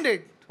was था.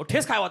 offended. वो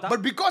ठेस खाया हुआ था.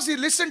 But because he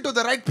listened to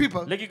the right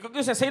people, लेकिन क्योंकि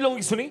उसने सही लोगों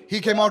की सुनी he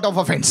came out of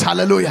offense.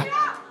 Hallelujah.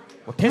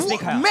 वो ठेस नहीं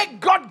खाया. May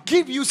God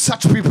give you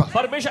such people.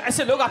 परमेश्वर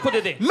ऐसे लोग आपको दे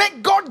दे. May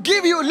God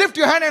give you, lift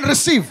your hand and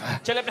receive.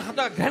 चलिए अपने हाथ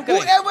का ग्रहण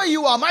करें. Whoever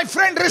you are, my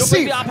friend,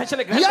 receive. भी आप हैं,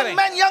 चले ग्रहण Young करें.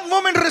 man, young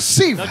woman,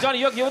 receive. नौजवान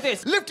युवक युवती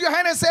Lift your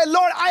hand and say,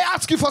 Lord, I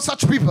ask you for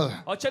such people.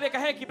 और चलिए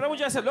कहें कि प्रभु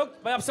जी ऐसे लोग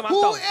मैं आपसे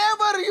मांगता हूं.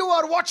 Whoever you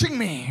are watching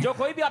me, जो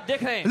कोई भी आप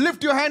देख रहे हैं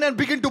lift your hand and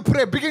begin to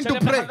pray. Begin to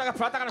pray.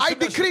 I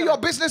decree your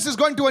business is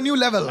going to a new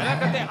level.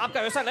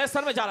 आपका व्यवसाय नए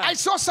स्तर में जा रहा I है.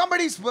 saw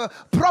somebody's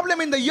problem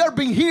in the ear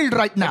being healed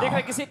right देख now. रहे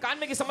हैं किसी कान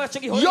में की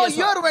समस्या की हो रही Your है. इस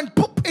वक्त. ear went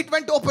poop, it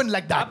went open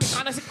like that. आपके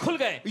कान ऐसे खुल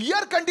गए.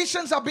 Ear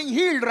conditions are being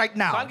healed right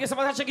now. कान की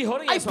समस्या की हो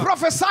रही है I इस वक्त.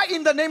 prophesy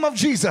in the name of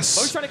Jesus.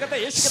 भविष्यवाणी करते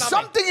हैं यीशु के नाम में.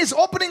 Something is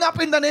opening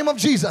up in the name of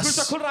खुल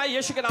Jesus. खुल रहा है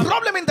यीशु के नाम में.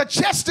 Problem in the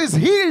chest is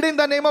healed in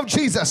the name of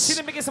Jesus.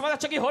 सीने में की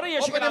समस्या की हो रही है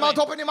यीशु के Open your नाम mouth,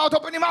 में. open your mouth,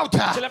 open your mouth.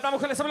 चलिए अपना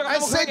मुख खोलें, सब लोग अपना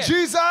And मुख say, खोलेंगे.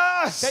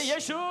 Jesus, कहे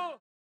यीशु